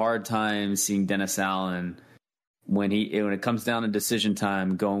have a hard time seeing Dennis Allen when it comes down to decision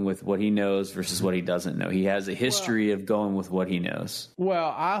time, going with what he knows versus what he doesn't know. He has a history of going with what he knows.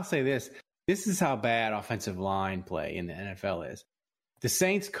 Well, I'll say this. This is how bad offensive line play in the NFL is. The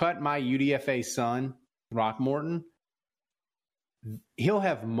Saints cut my UDFA son, Throckmorton. He'll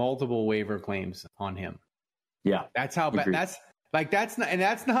have multiple waiver claims on him. Yeah. That's how bad. That's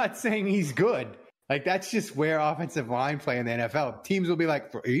not saying he's good. Like, that's just where offensive line play in the NFL. Teams will be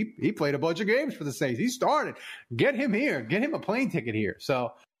like, he played a bunch of games for the Saints. He started. Get him here. Get him a plane ticket here.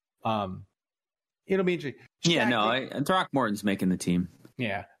 So it'll be interesting. Throckmorton's making the team.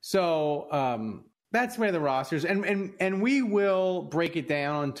 Yeah. So that's where the rosters. And we will break it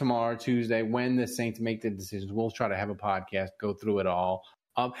down tomorrow, Tuesday, when the Saints make the decisions. We'll try to have a podcast, go through it all.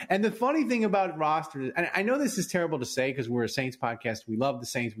 And the funny thing about rosters, and I know this is terrible to say because we're a Saints podcast. We love the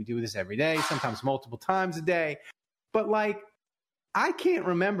Saints. We do this every day, sometimes multiple times a day. But, like, I can't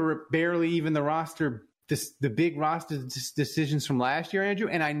remember barely even the big roster decisions from last year, Andrew.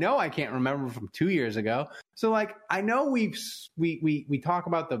 And I know I can't remember from 2 years ago. So, like, I know we talk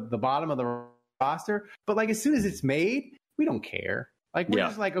about the bottom of the roster, but, like, as soon as it's made, we don't care. Like, we're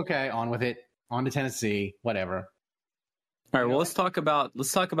just like, okay, on with it. On to Tennessee, whatever. All right. Well, let's talk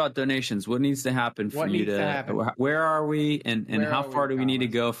about donations. What needs to happen for you to happen? Where are we, and how far do we need to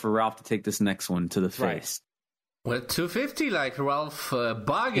go for Ralph to take this next one to the face? Well, 250, like Ralph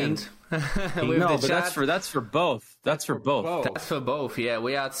bargained. No, but that's for both. That's for both. That's for both. Yeah,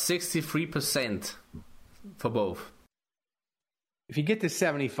 we are at 63% for both. If you get to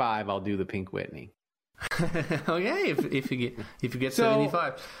 75, I'll do the Pink Whitney. Okay, if you get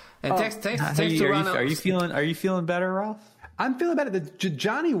 75. And thanks to Ronald. Are you feeling better, Ralph? I'm feeling better. The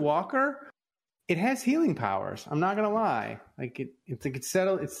Johnny Walker, it has healing powers. I'm not gonna lie. Like it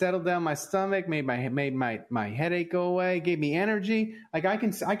settled down my stomach, made my headache go away, gave me energy. Like I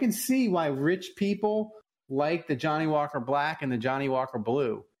can see why rich people like the Johnny Walker Black and the Johnny Walker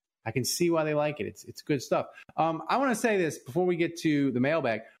Blue. I can see why they like it. It's good stuff. I want to say this before we get to the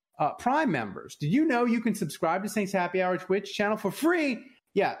mailbag. Prime members, did you know you can subscribe to Saints Happy Hour Twitch channel for free?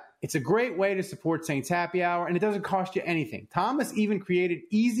 Yeah, it's a great way to support Saints Happy Hour, and it doesn't cost you anything. Thomas even created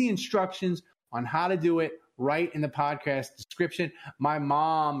easy instructions on how to do it right in the podcast description. My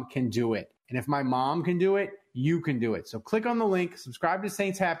mom can do it. And if my mom can do it, you can do it. So click on the link, subscribe to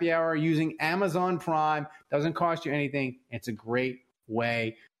Saints Happy Hour using Amazon Prime. Doesn't cost you anything. It's a great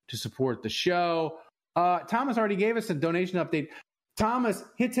way to support the show. Thomas already gave us a donation update. Thomas,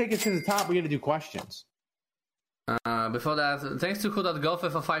 take us to the top. We got to do questions. Before that, thanks to Who.Golfer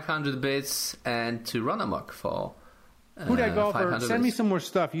for 500 bits and to Run Amok for Who.Golfer, send me some more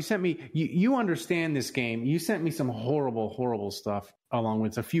stuff. You sent me, you understand this game. You sent me some horrible stuff along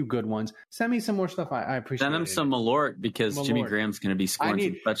with a few good ones. Send me some more stuff. I appreciate it. Send him some Malort because Jimmy Graham's going to be scoring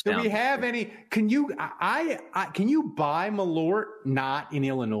some touchdowns. Do we have any? Can you buy Malort not in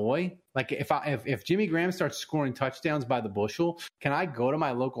Illinois? Like if Jimmy Graham starts scoring touchdowns by the bushel, can I go to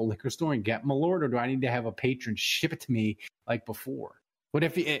my local liquor store and get Malort, or do I need to have a patron ship it to me like before? What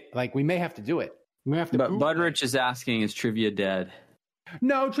if we may have to do it? We have to. But Budrich is asking, is trivia dead?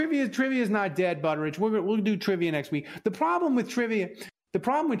 No, trivia is not dead, Budrich. We'll do trivia next week. The problem with trivia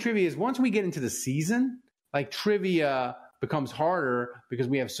is once we get into the season, like trivia becomes harder because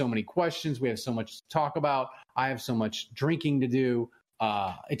we have so many questions, we have so much to talk about. I have so much drinking to do.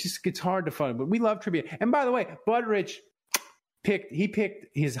 It just gets hard to find. But we love trivia. And by the way, Budrich picked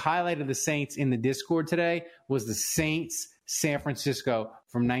his highlight of the Saints in the Discord today was the Saints San Francisco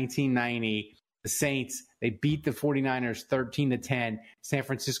from 1990. The Saints, they beat the 49ers 13-10. San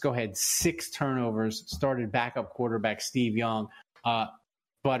Francisco had 6 turnovers, started backup quarterback Steve Young.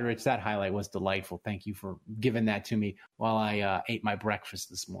 Butterich, that highlight was delightful. Thank you for giving that to me while I ate my breakfast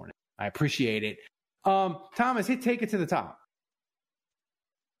this morning. I appreciate it. Thomas, take it to the top.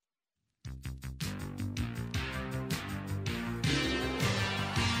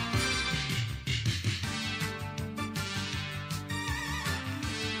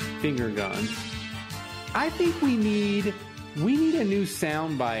 Finger guns. I think we need a new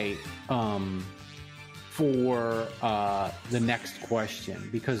soundbite for the next question,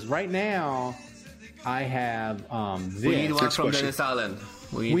 because right now I have this. We need one from Dennis Allen.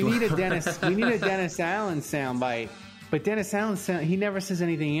 We need a Dennis Allen soundbite, but Dennis Allen he never says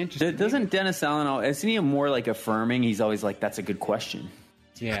anything interesting. Doesn't Dennis Allen? Isn't he more like affirming? He's always like, "That's a good question."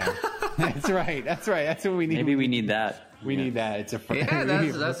 Yeah, that's right. That's what we need. Maybe we need that. We need that. It's a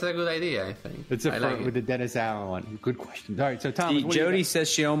that's a good idea, I think. It's with the Dennis Allen one. Good question. All right, so Thomas, Jody says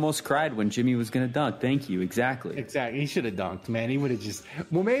she almost cried when Jimmy was going to dunk. Thank you. Exactly. He should have dunked, man. He would have just.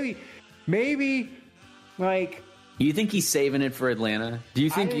 Well, maybe, like. You think he's saving it for Atlanta? Do you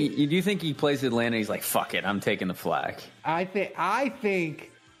think he plays Atlanta? He's like, fuck it, I'm taking the flag. I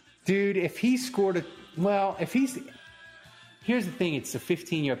think, dude, if he scored here's the thing, it's a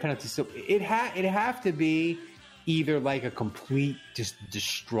 15-yard penalty, so it'd have to be either like a complete just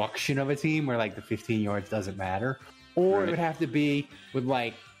destruction of a team where like the 15 yards doesn't matter, or it would have to be with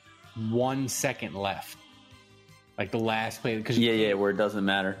like 1 second left, like the last play. Where it doesn't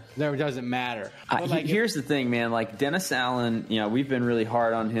matter. There, it doesn't matter. Here's the thing, man. Like Dennis Allen, we've been really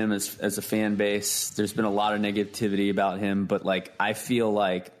hard on him as a fan base. There's been a lot of negativity about him, but like I feel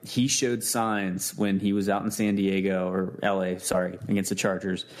like he showed signs when he was out in San Diego or LA, against the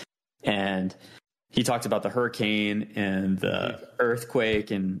Chargers, and he talked about the hurricane and the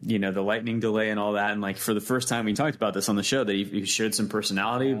earthquake and, the lightning delay and all that. And like for the first time we talked about this on the show, that he showed some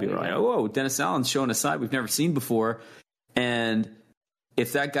personality. We were like, oh, Dennis Allen's showing a side we've never seen before. And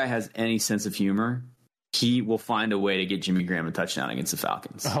if that guy has any sense of humor, he will find a way to get Jimmy Graham a touchdown against the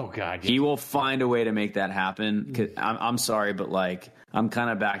Falcons. Oh, God. He will find a way to make that happen. 'Cause I'm sorry, but like I'm kind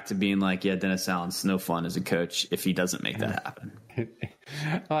of back to being like, yeah, Dennis Allen's no fun as a coach if he doesn't make that happen.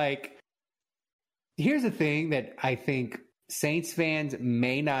 Like, here's the thing that I think Saints fans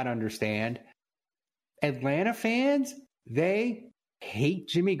may not understand. Atlanta fans, they hate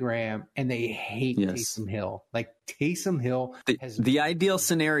Jimmy Graham and they hate Taysom Hill. Like Taysom Hill the ideal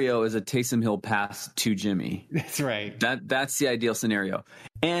scenario is a Taysom Hill pass to Jimmy. That's right. That's the ideal scenario.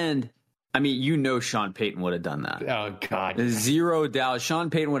 And I mean, Sean Payton would have done that. Oh, God. There's zero doubt.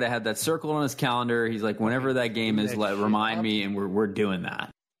 Sean Payton would have had that circled on his calendar. He's like, whenever that game is, remind me, and we're doing that.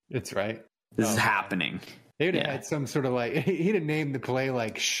 That's right. This is happening. They would have had some sort of like, he'd have named the play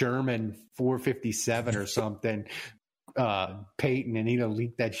like Sherman 457 or something, Peyton, and he'd have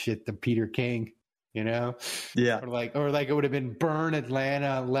leaked that shit to Peter King, Yeah. Or like it would have been burn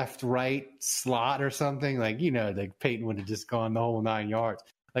Atlanta left, right, slot or something. Like, like Peyton would have just gone the whole 9 yards.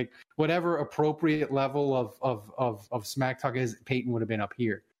 Like whatever appropriate level of smack talk is, Peyton would have been up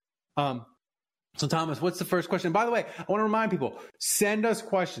here. So, Thomas, what's the first question? By the way, I want to remind people, send us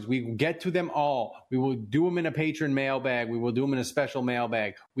questions. We will get to them all. We will do them in a patron mailbag. We will do them in a special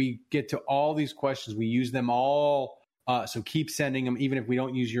mailbag. We get to all these questions. We use them all. So keep sending them. Even if we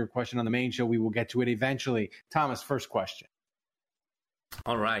don't use your question on the main show, we will get to it eventually. Thomas, first question.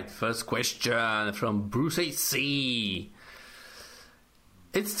 All right, first question from Brusey.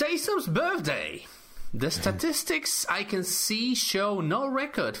 It's Taysom's birthday. The statistics I can see show no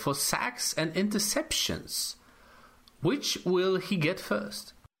record for sacks and interceptions. Which will he get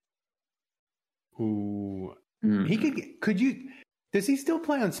first? Ooh. Does he still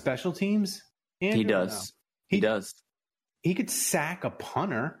play on special teams? Andrew? He does. He does. He could sack a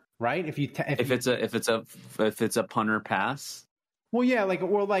punter, right? If it's a punter pass. Well, yeah, like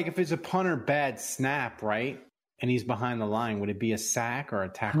if it's a punter bad snap, right? And he's behind the line, would it be a sack or a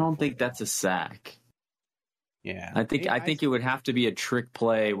tackle? I don't think that's a sack. Yeah, I think it would have to be a trick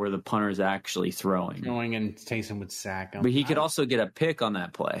play where the punter is actually throwing and Taysom would sack him. But he could also get a pick on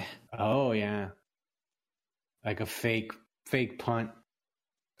that play. Oh yeah, like a fake punt.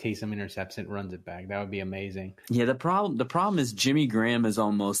 Taysom intercepts it, runs it back. That would be amazing. Yeah, the problem is Jimmy Graham is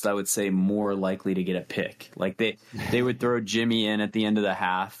almost, I would say, more likely to get a pick. Like they would throw Jimmy in at the end of the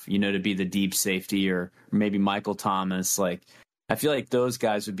half, to be the deep safety, or maybe Michael Thomas. Like, I feel like those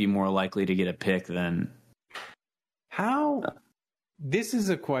guys would be more likely to get a pick than how. This is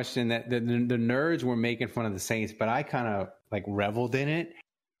a question that the nerds were making fun of the Saints, but I kind of like reveled in it.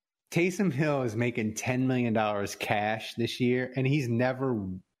 Taysom Hill is making $10 million cash this year, and he's never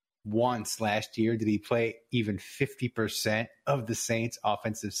once last year did he play even 50% of the Saints'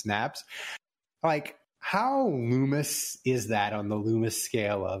 offensive snaps. Like, how Loomis is that on the Loomis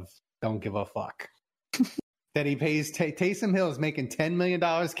scale of don't give a fuck? That he pays Taysom Hill is making $10 million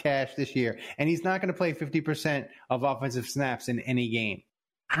cash this year, and he's not going to play 50% of offensive snaps in any game.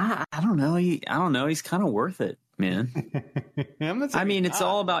 I don't know. I don't know. He's kind of worth it, man. I mean, it's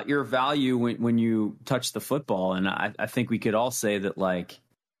all about your value when you touch the football, and I think we could all say that, like,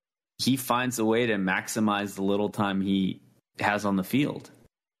 he finds a way to maximize the little time he has on the field.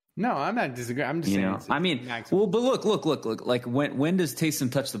 No, I'm not disagreeing. I'm just saying. I mean, well, but look. Like, when does Taysom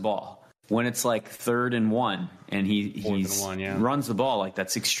touch the ball? When it's like 3rd and 1 and he runs the ball, like,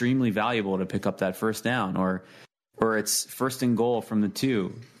 that's extremely valuable to pick up that first down, or it's 1st and goal from the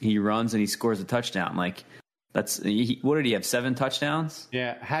 2. He runs and he scores a touchdown. Like, what did he have? 7 touchdowns?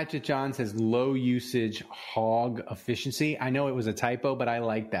 Yeah. Hatchet John says low usage hog efficiency. I know it was a typo, but I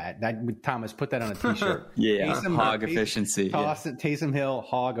like that. Thomas, put that on a t-shirt. Yeah. Hog efficiency. Taysom Hill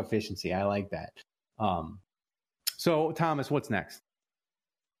hog efficiency. I like that. So Thomas, what's next?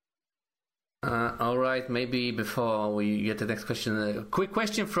 All right, maybe before we get to the next question, a quick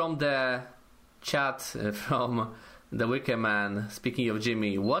question from the chat from the Wicker Man. Speaking of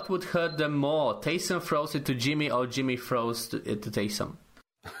Jimmy, what would hurt them more? Taysom throws it to Jimmy or Jimmy throws it to Taysom?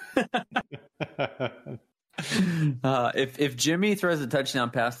 If Jimmy throws a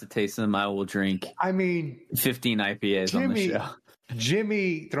touchdown pass to Taysom, I will drink 15 IPAs on the show.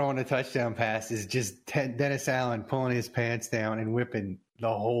 Jimmy throwing a touchdown pass is just Dennis Allen pulling his pants down and whipping the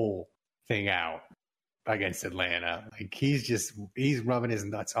whole thing out against Atlanta. Like, he's rubbing his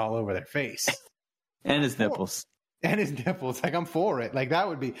nuts all over their face and his nipples. Like, I'm for it. Like, that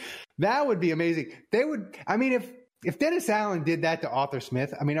would be amazing. They would. I mean, if Dennis Allen did that to Arthur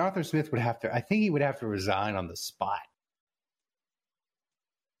Smith, Arthur Smith would have to. I think he would have to resign on the spot.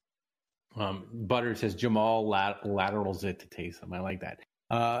 Butter says Jamal laterals it to Taysom. I like that.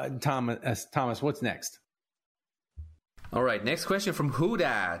 Thomas, what's next? All right, next question from Who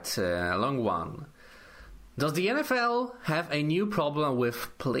Dat, a long one. Does the NFL have a new problem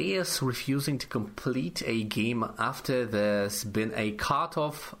with players refusing to complete a game after there's been a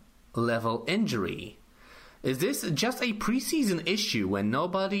cutoff level injury? Is this just a preseason issue when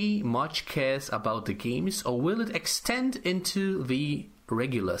nobody much cares about the games, or will it extend into the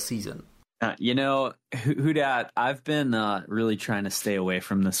regular season? Who Dat, I've been really trying to stay away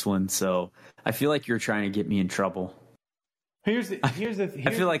from this one, so I feel like you're trying to get me in trouble. I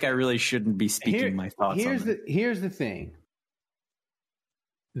feel like I really shouldn't be speaking my thoughts on it. Here's the thing.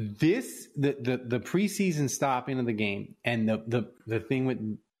 The preseason stopping of the game and the thing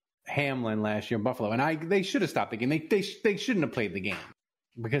with Hamlin last year in Buffalo, and they should have stopped the game. They shouldn't have played the game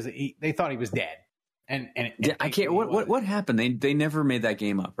because they thought he was dead. I can't. What happened? They never made that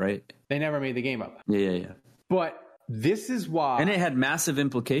game up, right? They never made the game up. Yeah. But this is why, and it had massive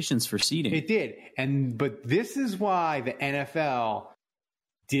implications for seeding. It did, but this is why the NFL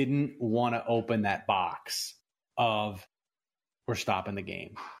didn't want to open that box of we're stopping the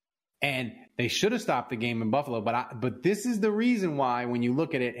game, and they should have stopped the game in Buffalo. But this is the reason why, when you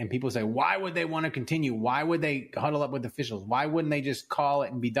look at it and people say, why would they want to continue? Why would they huddle up with officials? Why wouldn't they just call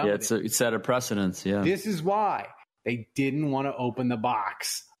it and be done with it? It set a precedence. Yeah, this is why they didn't want to open the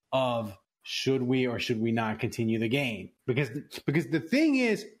box of should we or should we not continue the game? Because the thing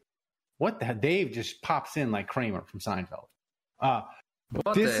is, what the hell? Dave just pops in like Kramer from Seinfeld. What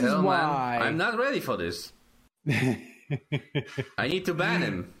this the hell, is why man? I'm not ready for this. I need to ban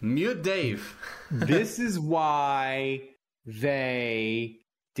him. Mute Dave. This is why they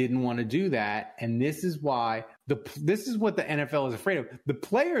didn't want to do that, and this is why this is what the NFL is afraid of. The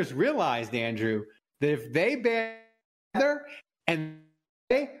players realized, Andrew, that if they ban and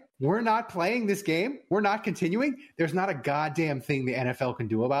we're not playing this game, we're not continuing, there's not a goddamn thing the NFL can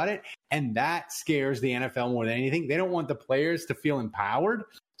do about it. And that scares the NFL more than anything. They don't want the players to feel empowered,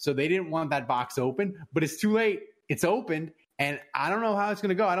 so they didn't want that box open. But it's too late. It's opened, and I don't know how it's going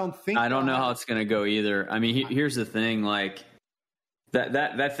to go. I don't know how it's going to go either. I mean, here's the thing. Like,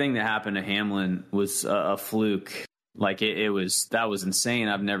 that thing that happened to Hamlin was a fluke. Like, that was insane.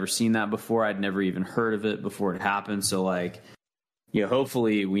 I've never seen that before. I'd never even heard of it before it happened. So, like,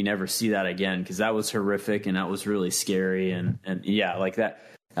 hopefully we never see that again, because that was horrific and that was really scary. And yeah, like that.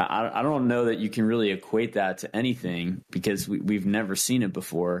 I don't know that you can really equate that to anything, because we've never seen it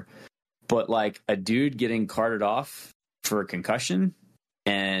before. But like a dude getting carted off for a concussion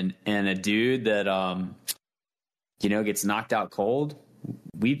and a dude that, gets knocked out cold.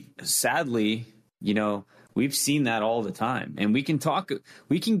 We've sadly, we've seen that all the time. And we can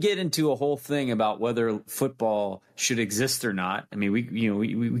get into a whole thing about whether football should exist or not. I mean,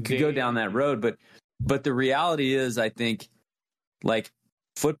 we could go down that road, but the reality is, I think, like,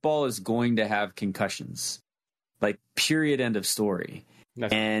 football is going to have concussions, like, period, end of story.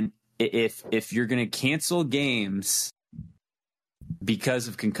 And if you're going to cancel games because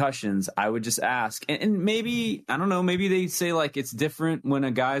of concussions, I would just ask, and maybe, I don't know, maybe they say like it's different when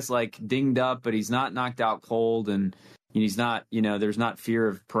a guy's like dinged up, but he's not knocked out cold, and he's not, there's not fear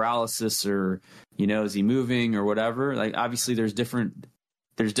of paralysis, or, is he moving or whatever. Like, obviously there's different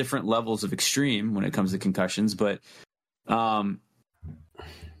levels of extreme when it comes to concussions, but,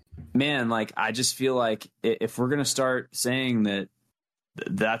 man, like, I just feel like if we're going to start saying that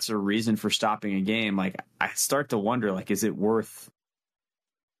that's a reason for stopping a game, like, I start to wonder, like, is it worth,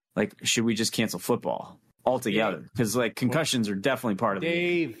 like, should we just cancel football altogether? Because like concussions are definitely part of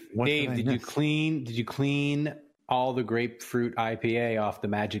Dave, did you clean all the grapefruit IPA off the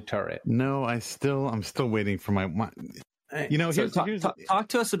magic turret? No, I'm still waiting for my talk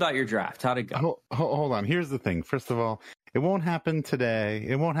to us about your draft. How'd it go? Hold on. Here's the thing. First of all, it won't happen today.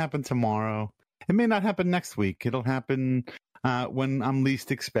 It won't happen tomorrow. It may not happen next week. It'll happen when I'm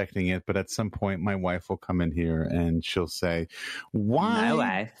least expecting it. But at some point, my wife will come in here and she'll say, "Why?" No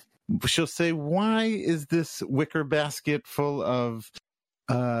way. She'll say, "Why is this wicker basket full of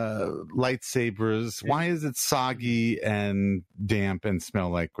lightsabers? Why is it soggy and damp and smell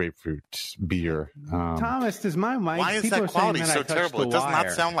like grapefruit beer?" Thomas, does my mic? Why is that quality so terrible? It does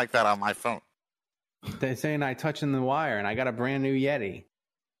not sound like that on my phone. They're saying I touching the wire, and I got a brand new Yeti.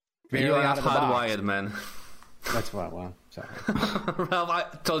 You are not hardwired, man. That's what. Well, sorry. Ralph, I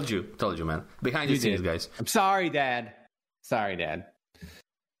told you, man. Behind the scenes, guys. I'm sorry, Dad.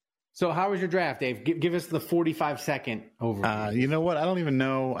 So, how was your draft, Dave? Give us the 45-second overview. You know what? I don't even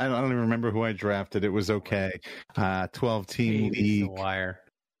know. I don't even remember who I drafted. It was okay. 12-team league. The wire.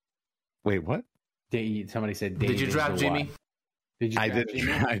 Wait, what? Somebody said Dave. Did you draft Jimmy? I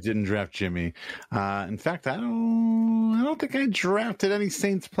didn't draft Jimmy. In fact, I don't think I drafted any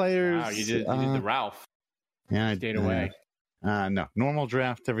Saints players. Wow, you did the Ralph. Yeah, I stayed away. No, normal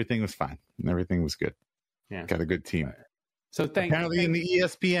draft. Everything was fine. Everything was good. Yeah, got a good team. Right. So apparently in the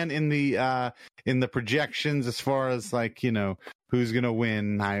ESPN in the projections, as far as like who's gonna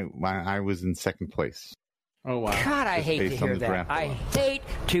win, I was in second place. Oh wow! God, I hate to hear that. I hate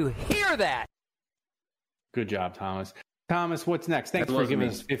to hear that. Good job, Thomas. Thomas, what's next? Thanks for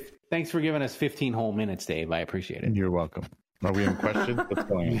giving us 15 whole minutes, Dave. I appreciate it. You're welcome. Are we in questions? What's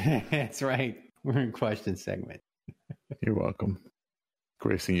going on? That's right. We're in question segment. You're welcome.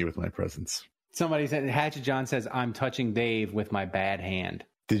 Gracing you with my presence. Somebody said, Hatchet John says, "I'm touching Dave with my bad hand."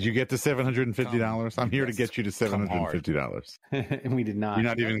 Did you get to $750? I'm here to get you to $750. And we did not. You're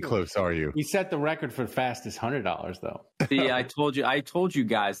not even close, are you? We set the record for the fastest $100, though. See, I told you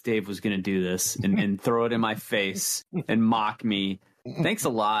guys Dave was going to do this and throw it in my face and mock me. Thanks a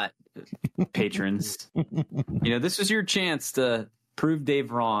lot, patrons. This was your chance to prove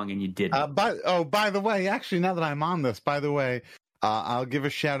Dave wrong, and you didn't. By the way, actually, now that I'm on this, I'll give a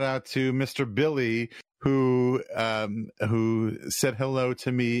shout out to Mr. Billy, who said hello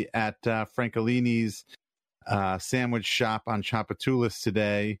to me at Francolini's sandwich shop on Chapatulas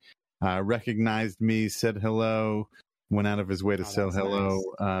today. Recognized me, said hello, went out of his way to say hello.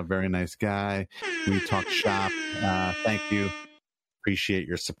 Nice. Very nice guy. We talked shop. Thank you. Appreciate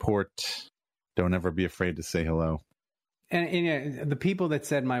your support. Don't ever be afraid to say hello. And the people that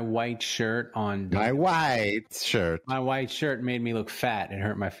said my white shirt my white shirt made me look fat. It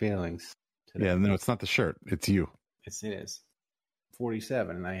hurt my feelings today. Yeah, no, it's not the shirt. It's you. Yes, it is.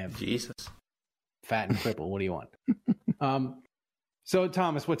 47, and I have Jesus fat and crippled. What do you want? So,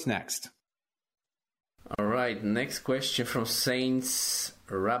 Thomas, what's next? All right, next question from Saints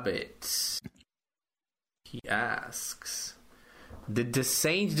Rabbit. He asks, did the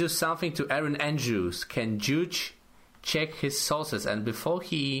Saints do something to Aaron Andrews? Can Juge check his sources? And before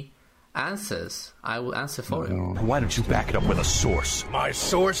he answers, I will answer for him. Why don't you back it up with a source? My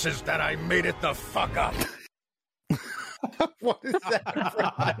source is that I made it the fuck up. What is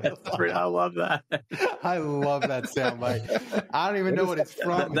that? I love that. I love that soundbite. I don't even know what it's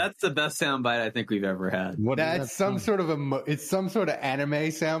from. That's the best soundbite I think we've ever had. That's some sort of it's some sort of anime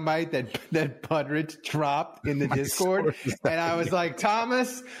soundbite that Pudridge dropped in the Discord, and I was like,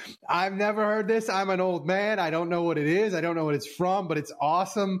 Thomas, I've never heard this. I'm an old man. I don't know what it is. I don't know what it's from, but it's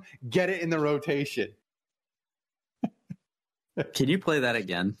awesome. Get it in the rotation. Can you play that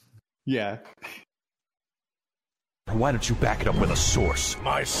again? Yeah. Why don't you back it up with a source?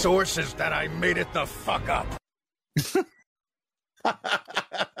 My source is that I made it the fuck up.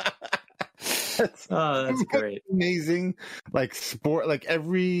 That's great. Amazing. Like sport, like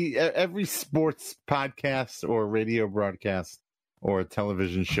every sports podcast or radio broadcast or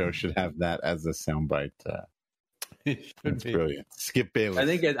television show should have that as a soundbite. It's brilliant. Skip Bayless.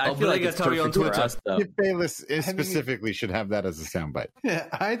 I feel like it's perfect for us, though. Skip Bayless specifically should have that as a soundbite. Yeah,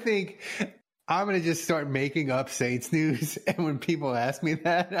 I think I'm going to just start making up Saints news, and when people ask me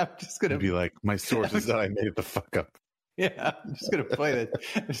that, I'm just going to be like, my source is that I made it the fuck up. Yeah, I'm just going to play that.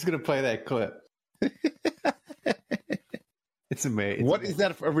 I'm just going to play that clip. It's amazing. What is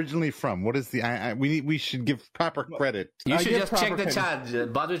that originally from? What is the? We should give proper credit. You should just check the chat.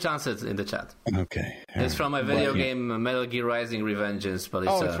 Badrich answered in the chat. Okay, it's from a video game, Metal Gear Rising: Revengeance, but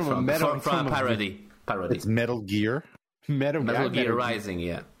it's from a parody. It's Metal Gear. Metal Gear Rising,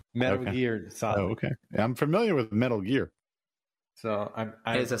 yeah. Metal Gear Solid. Oh, okay. I'm familiar with Metal Gear. So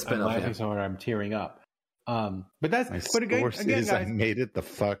it's a spin-off. I'm laughing somewhere. I'm tearing up. But that's again, guys, I made it the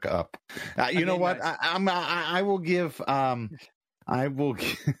fuck up. You know what? I will give. I'll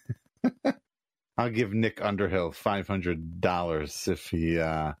give Nick Underhill $500 if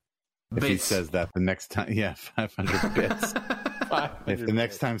he says that the next time. Yeah, 500 bits. If the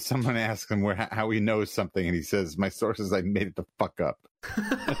next time someone asks him how he knows something and he says, "My sources, I made it the fuck up."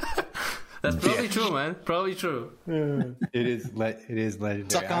 That's probably true, man. Probably true. It is legendary.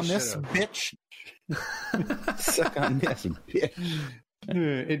 Suck on this, bitch. Suck on this, bitch.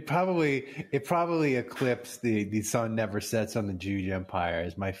 It probably eclipsed the sun never sets on the Juge Empire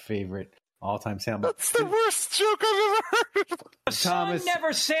as my favorite all-time soundbite. That's the worst joke I've ever heard. The sun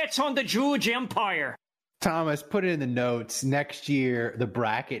never sets on the Juge Empire. Thomas, put it in the notes. Next year, the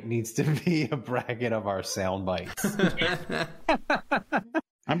bracket needs to be a bracket of our sound bites.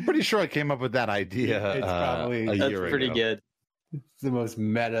 I'm pretty sure I came up with that idea a year ago. That's pretty good. It's the most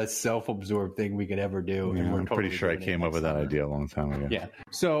meta, self-absorbed thing we could ever do. Yeah, I'm pretty sure I came up with that idea a long time ago. Yeah.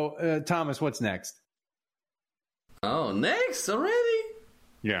 So, Thomas, what's next? Oh, next already?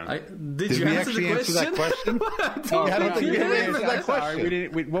 Yeah. Did you answer that question? I don't think you answered that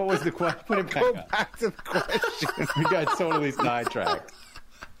question. What was the question? Put it back Go back to the question. We got totally sidetracked.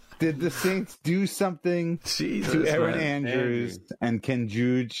 Did the Saints do something to Aaron Andrews, and can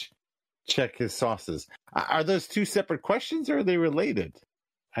Juge check his sauces? Are those two separate questions, or are they related?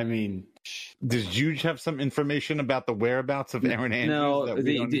 I mean, does Juge have some information about the whereabouts of Aaron Andrews? No.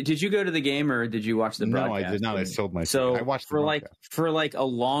 Did you go to the game, or did you watch the broadcast? No, I did not. I sold my. So I watched for a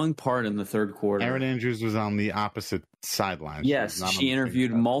long part in the third quarter. Aaron Andrews was on the opposite sideline. Yes, she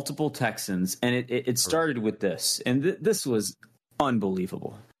interviewed multiple Texans, and it started with this, and this was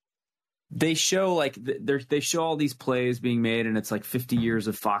unbelievable. They show they show all these plays being made, and it's like 50 years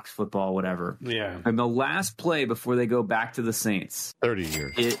of Fox football, whatever. Yeah. And the last play before they go back to the Saints, 30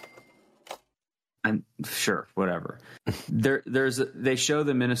 years. I'm sure, whatever. They show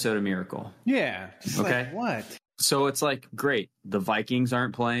the Minnesota Miracle. Yeah. Okay. Like what? So it's like, great. The Vikings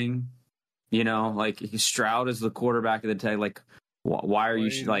aren't playing. You know, like Stroud is the quarterback of the tag. Like, why are you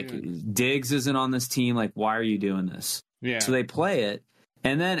Diggs isn't on this team? Like, why are you doing this? Yeah. So they play it.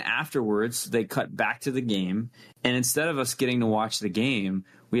 And then afterwards, they cut back to the game. And instead of us getting to watch the game,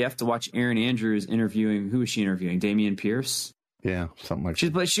 we have to watch Aaron Andrews interviewing. Who was she interviewing? Dameon Pierce? Yeah, something like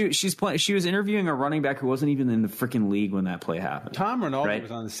that. She was interviewing a running back who wasn't even in the freaking league when that play happened. Tom Rinaldi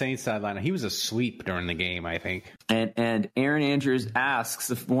was on the Saints sideline. He was asleep during the game, I think. And Aaron Andrews asks,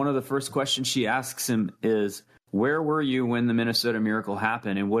 one of the first questions she asks him is, where were you when the Minnesota Miracle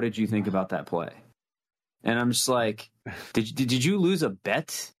happened? And what did you think about that play? And I'm just like, did you lose a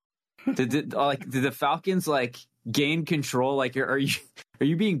bet? Did the Falcons gain control? Like, are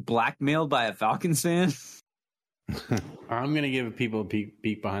you being blackmailed by a Falcons fan? I'm gonna give people a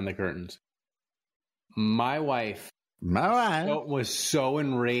peek behind the curtains. My wife was so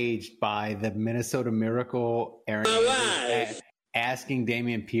enraged by the Minnesota Miracle Aaron asking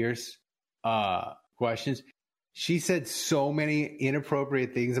Dameon Pierce questions. She said so many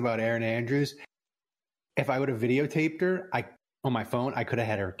inappropriate things about Aaron Andrews. If I would have videotaped her, on my phone, I could have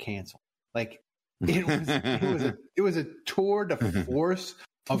had her canceled. Like it was a tour de force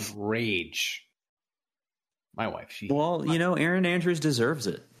of rage. My wife, Aaron Andrews deserves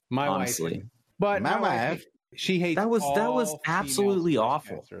it. My honestly. wife. But my wife, she hates that was absolutely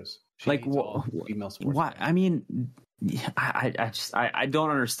awful. Like why? I mean, I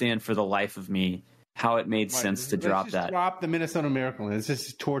don't understand for the life of me how it made sense to drop that. Drop the Minnesota Miracle. Let's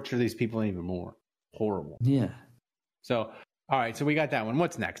just torture these people even more. Horrible. Yeah. So, all right. So we got that one.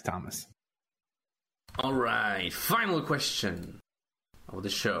 What's next, Thomas? All right. Final question of the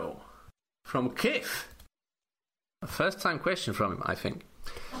show from Keith. A first-time question from him, I think.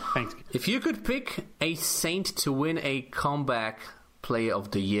 Thanks. If you could pick a Saint to win a comeback player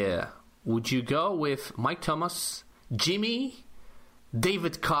of the year, would you go with Mike Thomas, Jimmy,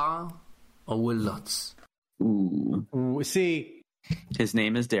 David Carr, or Will Lutz? Ooh, see, his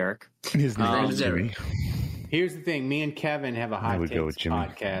name is Derek. His name is Derek. Here's the thing: me and Kevin have a hot takes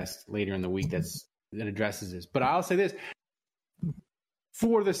podcast later in the week that addresses this. But I'll say this: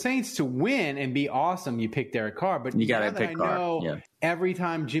 for the Saints to win and be awesome, you pick Derek Carr. But you got to pick Carr. Every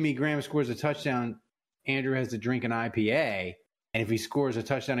time Jimmy Graham scores a touchdown, Andrew has to drink an IPA. And if he scores a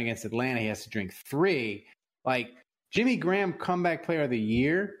touchdown against Atlanta, he has to drink 3. Like, Jimmy Graham, comeback player of the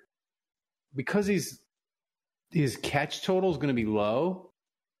year, because his catch total is going to be low,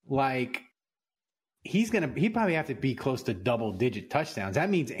 like, he'd probably have to be close to double-digit touchdowns. That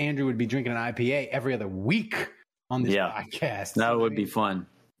means Andrew would be drinking an IPA every other week on this podcast. That would be fun.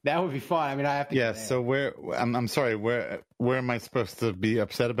 That would be fun. I mean, I have to. Yeah. So I'm sorry. Where am I supposed to be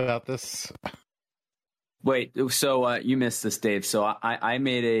upset about this? Wait. So you missed this, Dave. So I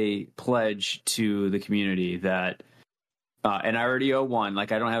made a pledge to the community that, and I already owe one.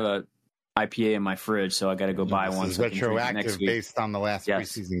 Like I don't have a IPA in my fridge, so I got to go buy one. This is retroactive based on the last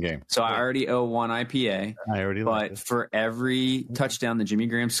preseason game. So I already owe one IPA. But for every touchdown that Jimmy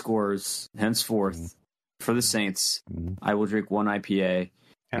Graham scores henceforth for the Saints, I will drink one IPA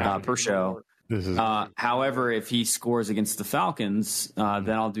per show. However, if he scores against the Falcons, then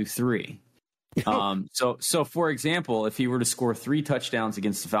I'll do 3. So for example, if he were to score 3 touchdowns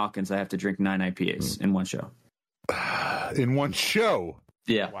against the Falcons, I have to drink 9 IPAs in one show. In one show?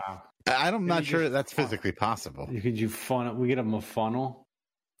 Yeah. Wow. I'm not sure that's physically possible. We get him a funnel.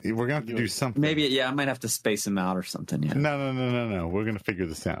 We're going to have to do something. Maybe, I might have to space him out or something. Yeah. No. We're going to figure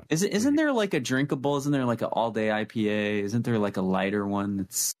this out. Isn't there like a drinkable? Isn't there like an all-day IPA? Isn't there like a lighter one?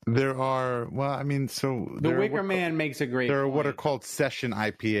 There are. Well, I mean, so the Wicker Man makes a great. There are what are called session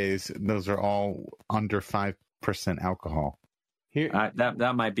IPAs. Those are all under 5% alcohol.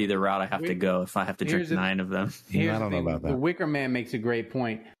 That might be the route I have to go if I have to drink 9 of them. I don't know about that. The Wicker Man makes a great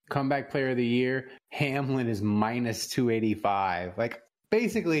point. Comeback player of the year, Hamlin is minus 285. Like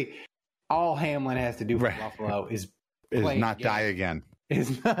basically, all Hamlin has to do for Buffalo is not die again.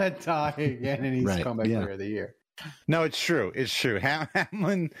 Is not die again, and he's comeback player of the year. No, it's true. It's true.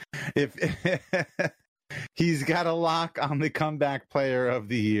 Hamlin, if he's got a lock on the comeback player of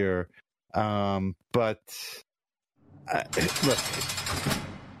the year, but. Look,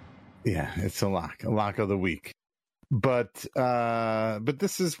 it's a lock of the week. But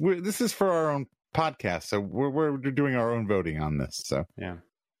this is for our own podcast, so we're doing our own voting on this. So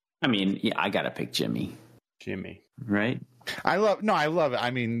I mean, I gotta pick Jimmy, right? I love it.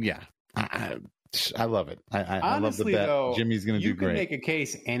 I mean, I love it. I love the bet. Though, Jimmy's going to do great. You can make a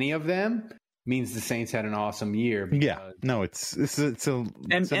case any of them means the Saints had an awesome year.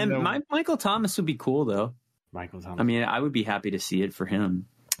 Michael Thomas would be cool though. Michael Thomas. I mean, I would be happy to see it for him.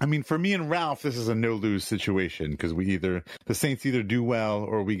 I mean, for me and Ralph, this is a no-lose situation because the Saints either do well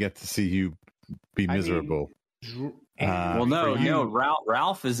or we get to see you be miserable.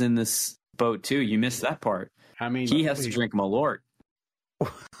 Ralph is in this boat too. You missed that part. I mean, he has to drink Malort.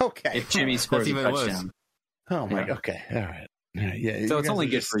 Okay. If Jimmy scores a touchdown. Oh my. Yeah. Okay. All right. Yeah. So it's only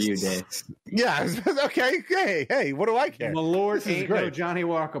good for you, Dave. Yeah. Okay. Hey, what do I care? Malort ain't no Johnny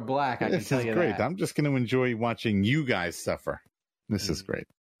Walker Black. I can tell you that. This is great. I'm just going to enjoy watching you guys suffer. This is great.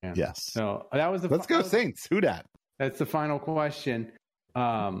 Yeah. Yes. So that was Let's go Saints. Who dat? That's the final question.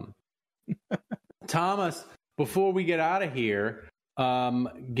 Thomas, before we get out of here,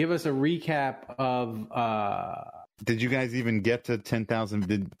 give us a recap of. Did you guys even get to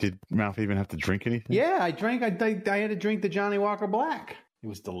 10,000? Did Ralph even have to drink anything? Yeah, I drank. I had to drink the Johnny Walker Black. It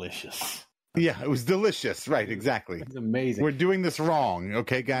was delicious. Yeah, it was delicious. Right, exactly. It's amazing. We're doing this wrong,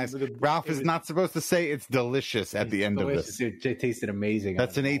 okay, guys? Ralph is not supposed to say it's delicious at the end of this. It tasted amazing.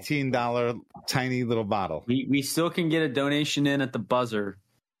 That's an $18 tiny little bottle. We still can get a donation in at the buzzer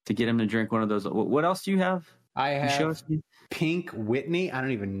to get him to drink one of those. What else do you have? I have Pink Whitney. I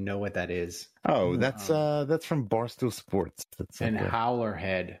don't even know what that is. Oh, that's from Barstool Sports. And Howler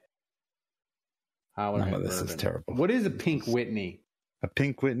Head. This is terrible. What is a Pink Whitney? A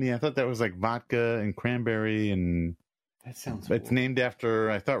Pink Whitney? I thought that was like vodka and cranberry and That sounds It's cool. named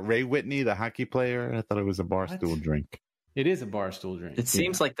after, I thought, Ray Whitney, the hockey player. I thought it was a Barstool drink. It is a Barstool drink. It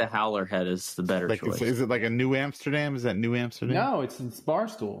seems like the Howler Head is the better choice. Is it like a New Amsterdam? Is that New Amsterdam? No, it's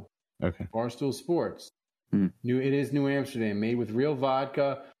Barstool. Okay. Barstool Sports. It is New Amsterdam, made with real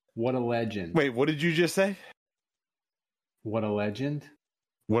vodka. What a legend. Wait, what did you just say? What a legend?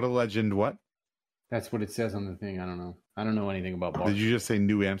 What a legend what? That's what it says on the thing. I don't know. I don't know anything about Barstool. Did you just say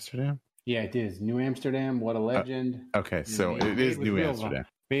New Amsterdam? Yeah, it is. New Amsterdam, what a legend. Okay, so it is New Amsterdam.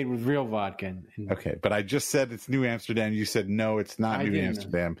 Made with real vodka. Okay, but I just said it's New Amsterdam. You said, no, it's not New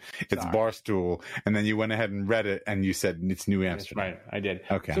Amsterdam. It's Barstool. And then you went ahead and read it, and you said it's New Amsterdam. That's right, I did.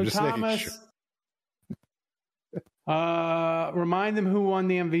 Okay, so I'm just Thomas, making sure. Remind them who won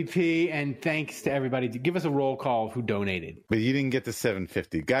the MVP, and thanks to everybody. Give us a roll call of who donated. But you didn't get to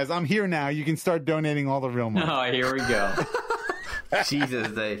 $7.50. Guys, I'm here now. You can start donating all the real money. Oh, here we go. Jesus,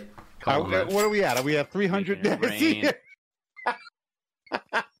 Dave. What are we at? Are we at 300?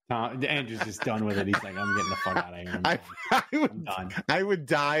 Andrew's just done with it. He's like, I'm getting the fuck out of here. I'm done. I would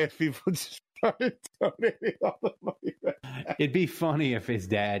die if people just started donating all the money back. It'd be funny if his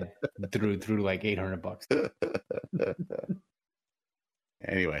dad threw like $800.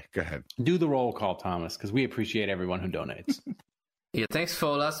 Anyway, go ahead. Do the roll call, Thomas, because we appreciate everyone who donates. Yeah, thanks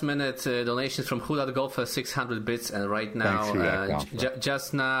for last minute donations from Huda Golfer 600 bits, and right now,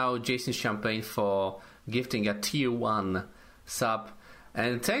 just now, Jason Champagne for gifting a tier 1 sub.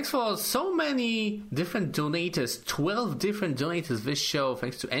 And thanks for so many different donators, 12 different donators this show.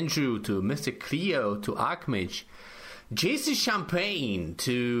 Thanks to Andrew, to Mr. Cleo, to Archmage, Jason Champagne,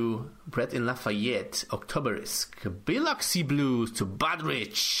 to Brett in Lafayette, Octoberisk, Biloxi Blues, to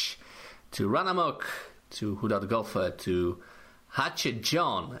Budrich, to Ranamok, to Huda Golfer, to Hatchet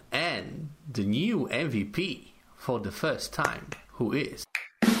John, and the new MVP for the first time, who is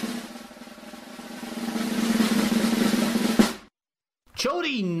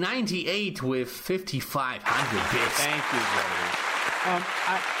Jody98 with 5,500 bits. Thank you, Jody.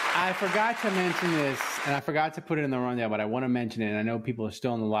 I forgot to mention this, and I forgot to put it in the rundown, but I want to mention it, and I know people are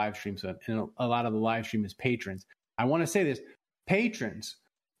still in the live stream, so a lot of the live stream is patrons. I want to say this. Patrons,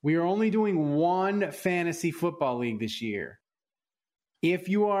 we are only doing one fantasy football league this year. If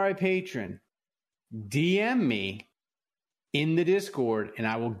you are a patron, DM me in the Discord, and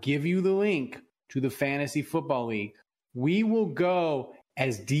I will give you the link to the fantasy football league. We will go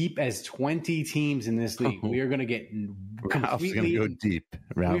as deep as 20 teams in this league. We are going to get completely go deep.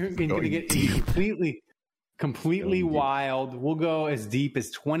 We're going to get completely wild. We'll go as deep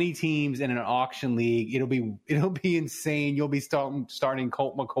as 20 teams in an auction league. It'll be insane. You'll be starting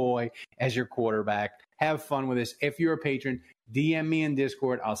Colt McCoy as your quarterback. Have fun with this. If you're a patron, DM me in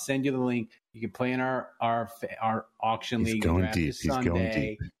Discord. I'll send you the link. You can play in our auction league. Going deep. He's going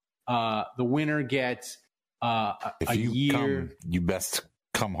deep. The winner gets if you year. Come, you best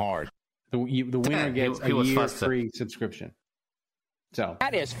come hard. The winner gets a year free subscription. So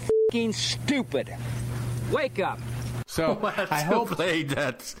that is fucking stupid. Wake up. So I hope played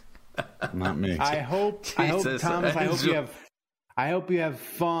that. Not me. I hope Thomas. I hope you have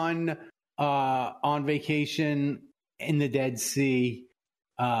fun on vacation in the Dead Sea.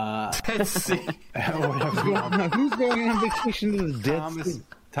 Dead Sea. Who's going on vacation to the Dead Sea?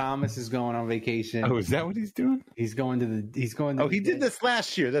 Thomas is going on vacation. Oh, is that what he's doing? He's going to. He did this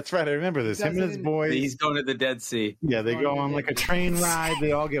last year. That's right. I remember this. Him and his boys. He's going to the Dead Sea. Yeah, they go on like a train ride.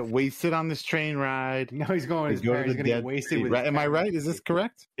 They all get wasted on this train ride. No, he's going. He's going to get wasted. Right? Am I right? Is this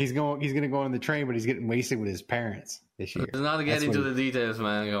correct? He's going to go on the train, but he's getting wasted with his parents this year. Let's not get into the details,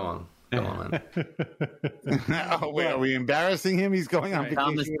 man. Go on. Come on, man. Oh, wait, are we embarrassing him? He's going on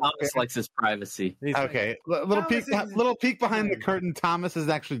vacation. Thomas likes his privacy. Okay, little peek behind the curtain. Thomas is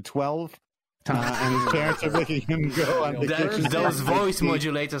actually 12, and his parents are making him go on vacation. Those voice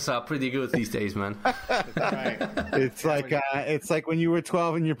modulators are pretty good these days, man. Right. It's like when you were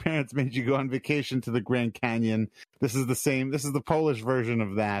 12 and your parents made you go on vacation to the Grand Canyon. This is the same. This is the Polish version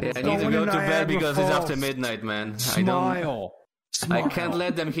of that. Yeah, I need to go to bed because it's after midnight, man. Smile. I can't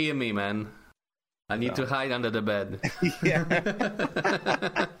let them hear me, man. I need to hide under the bed.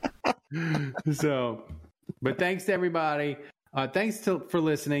 But thanks to everybody. Thanks for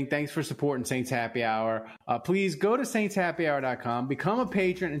listening. Thanks for supporting Saints Happy Hour. Please go to saintshappyhour.com, become a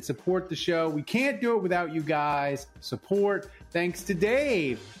patron, and support the show. We can't do it without you guys. Support. Thanks to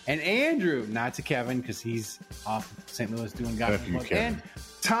Dave and Andrew, not to Kevin because he's off in St. Louis doing Gotham. And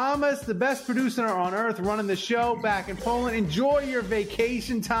Thomas, the best producer on earth, running the show back in Poland. Enjoy your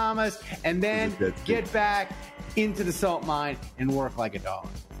vacation, Thomas, and then get back into the salt mine and work like a dog.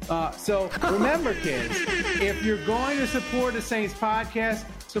 So remember, kids, if you're going to support the Saints podcast,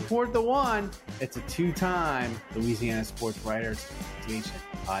 support the one. It's a 2-time Louisiana Sports Writers Association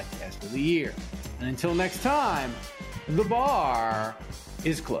Podcast of the Year. And until next time, the bar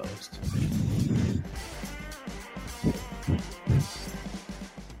is closed.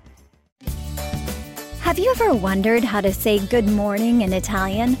 Have you ever wondered how to say good morning in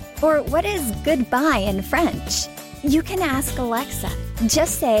Italian? Or what is goodbye in French? You can ask Alexa.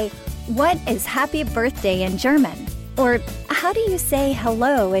 Just say, what is happy birthday in German? Or how do you say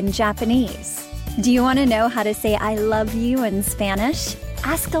hello in Japanese? Do you want to know how to say I love you in Spanish?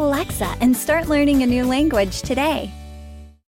 Ask Alexa and start learning a new language today.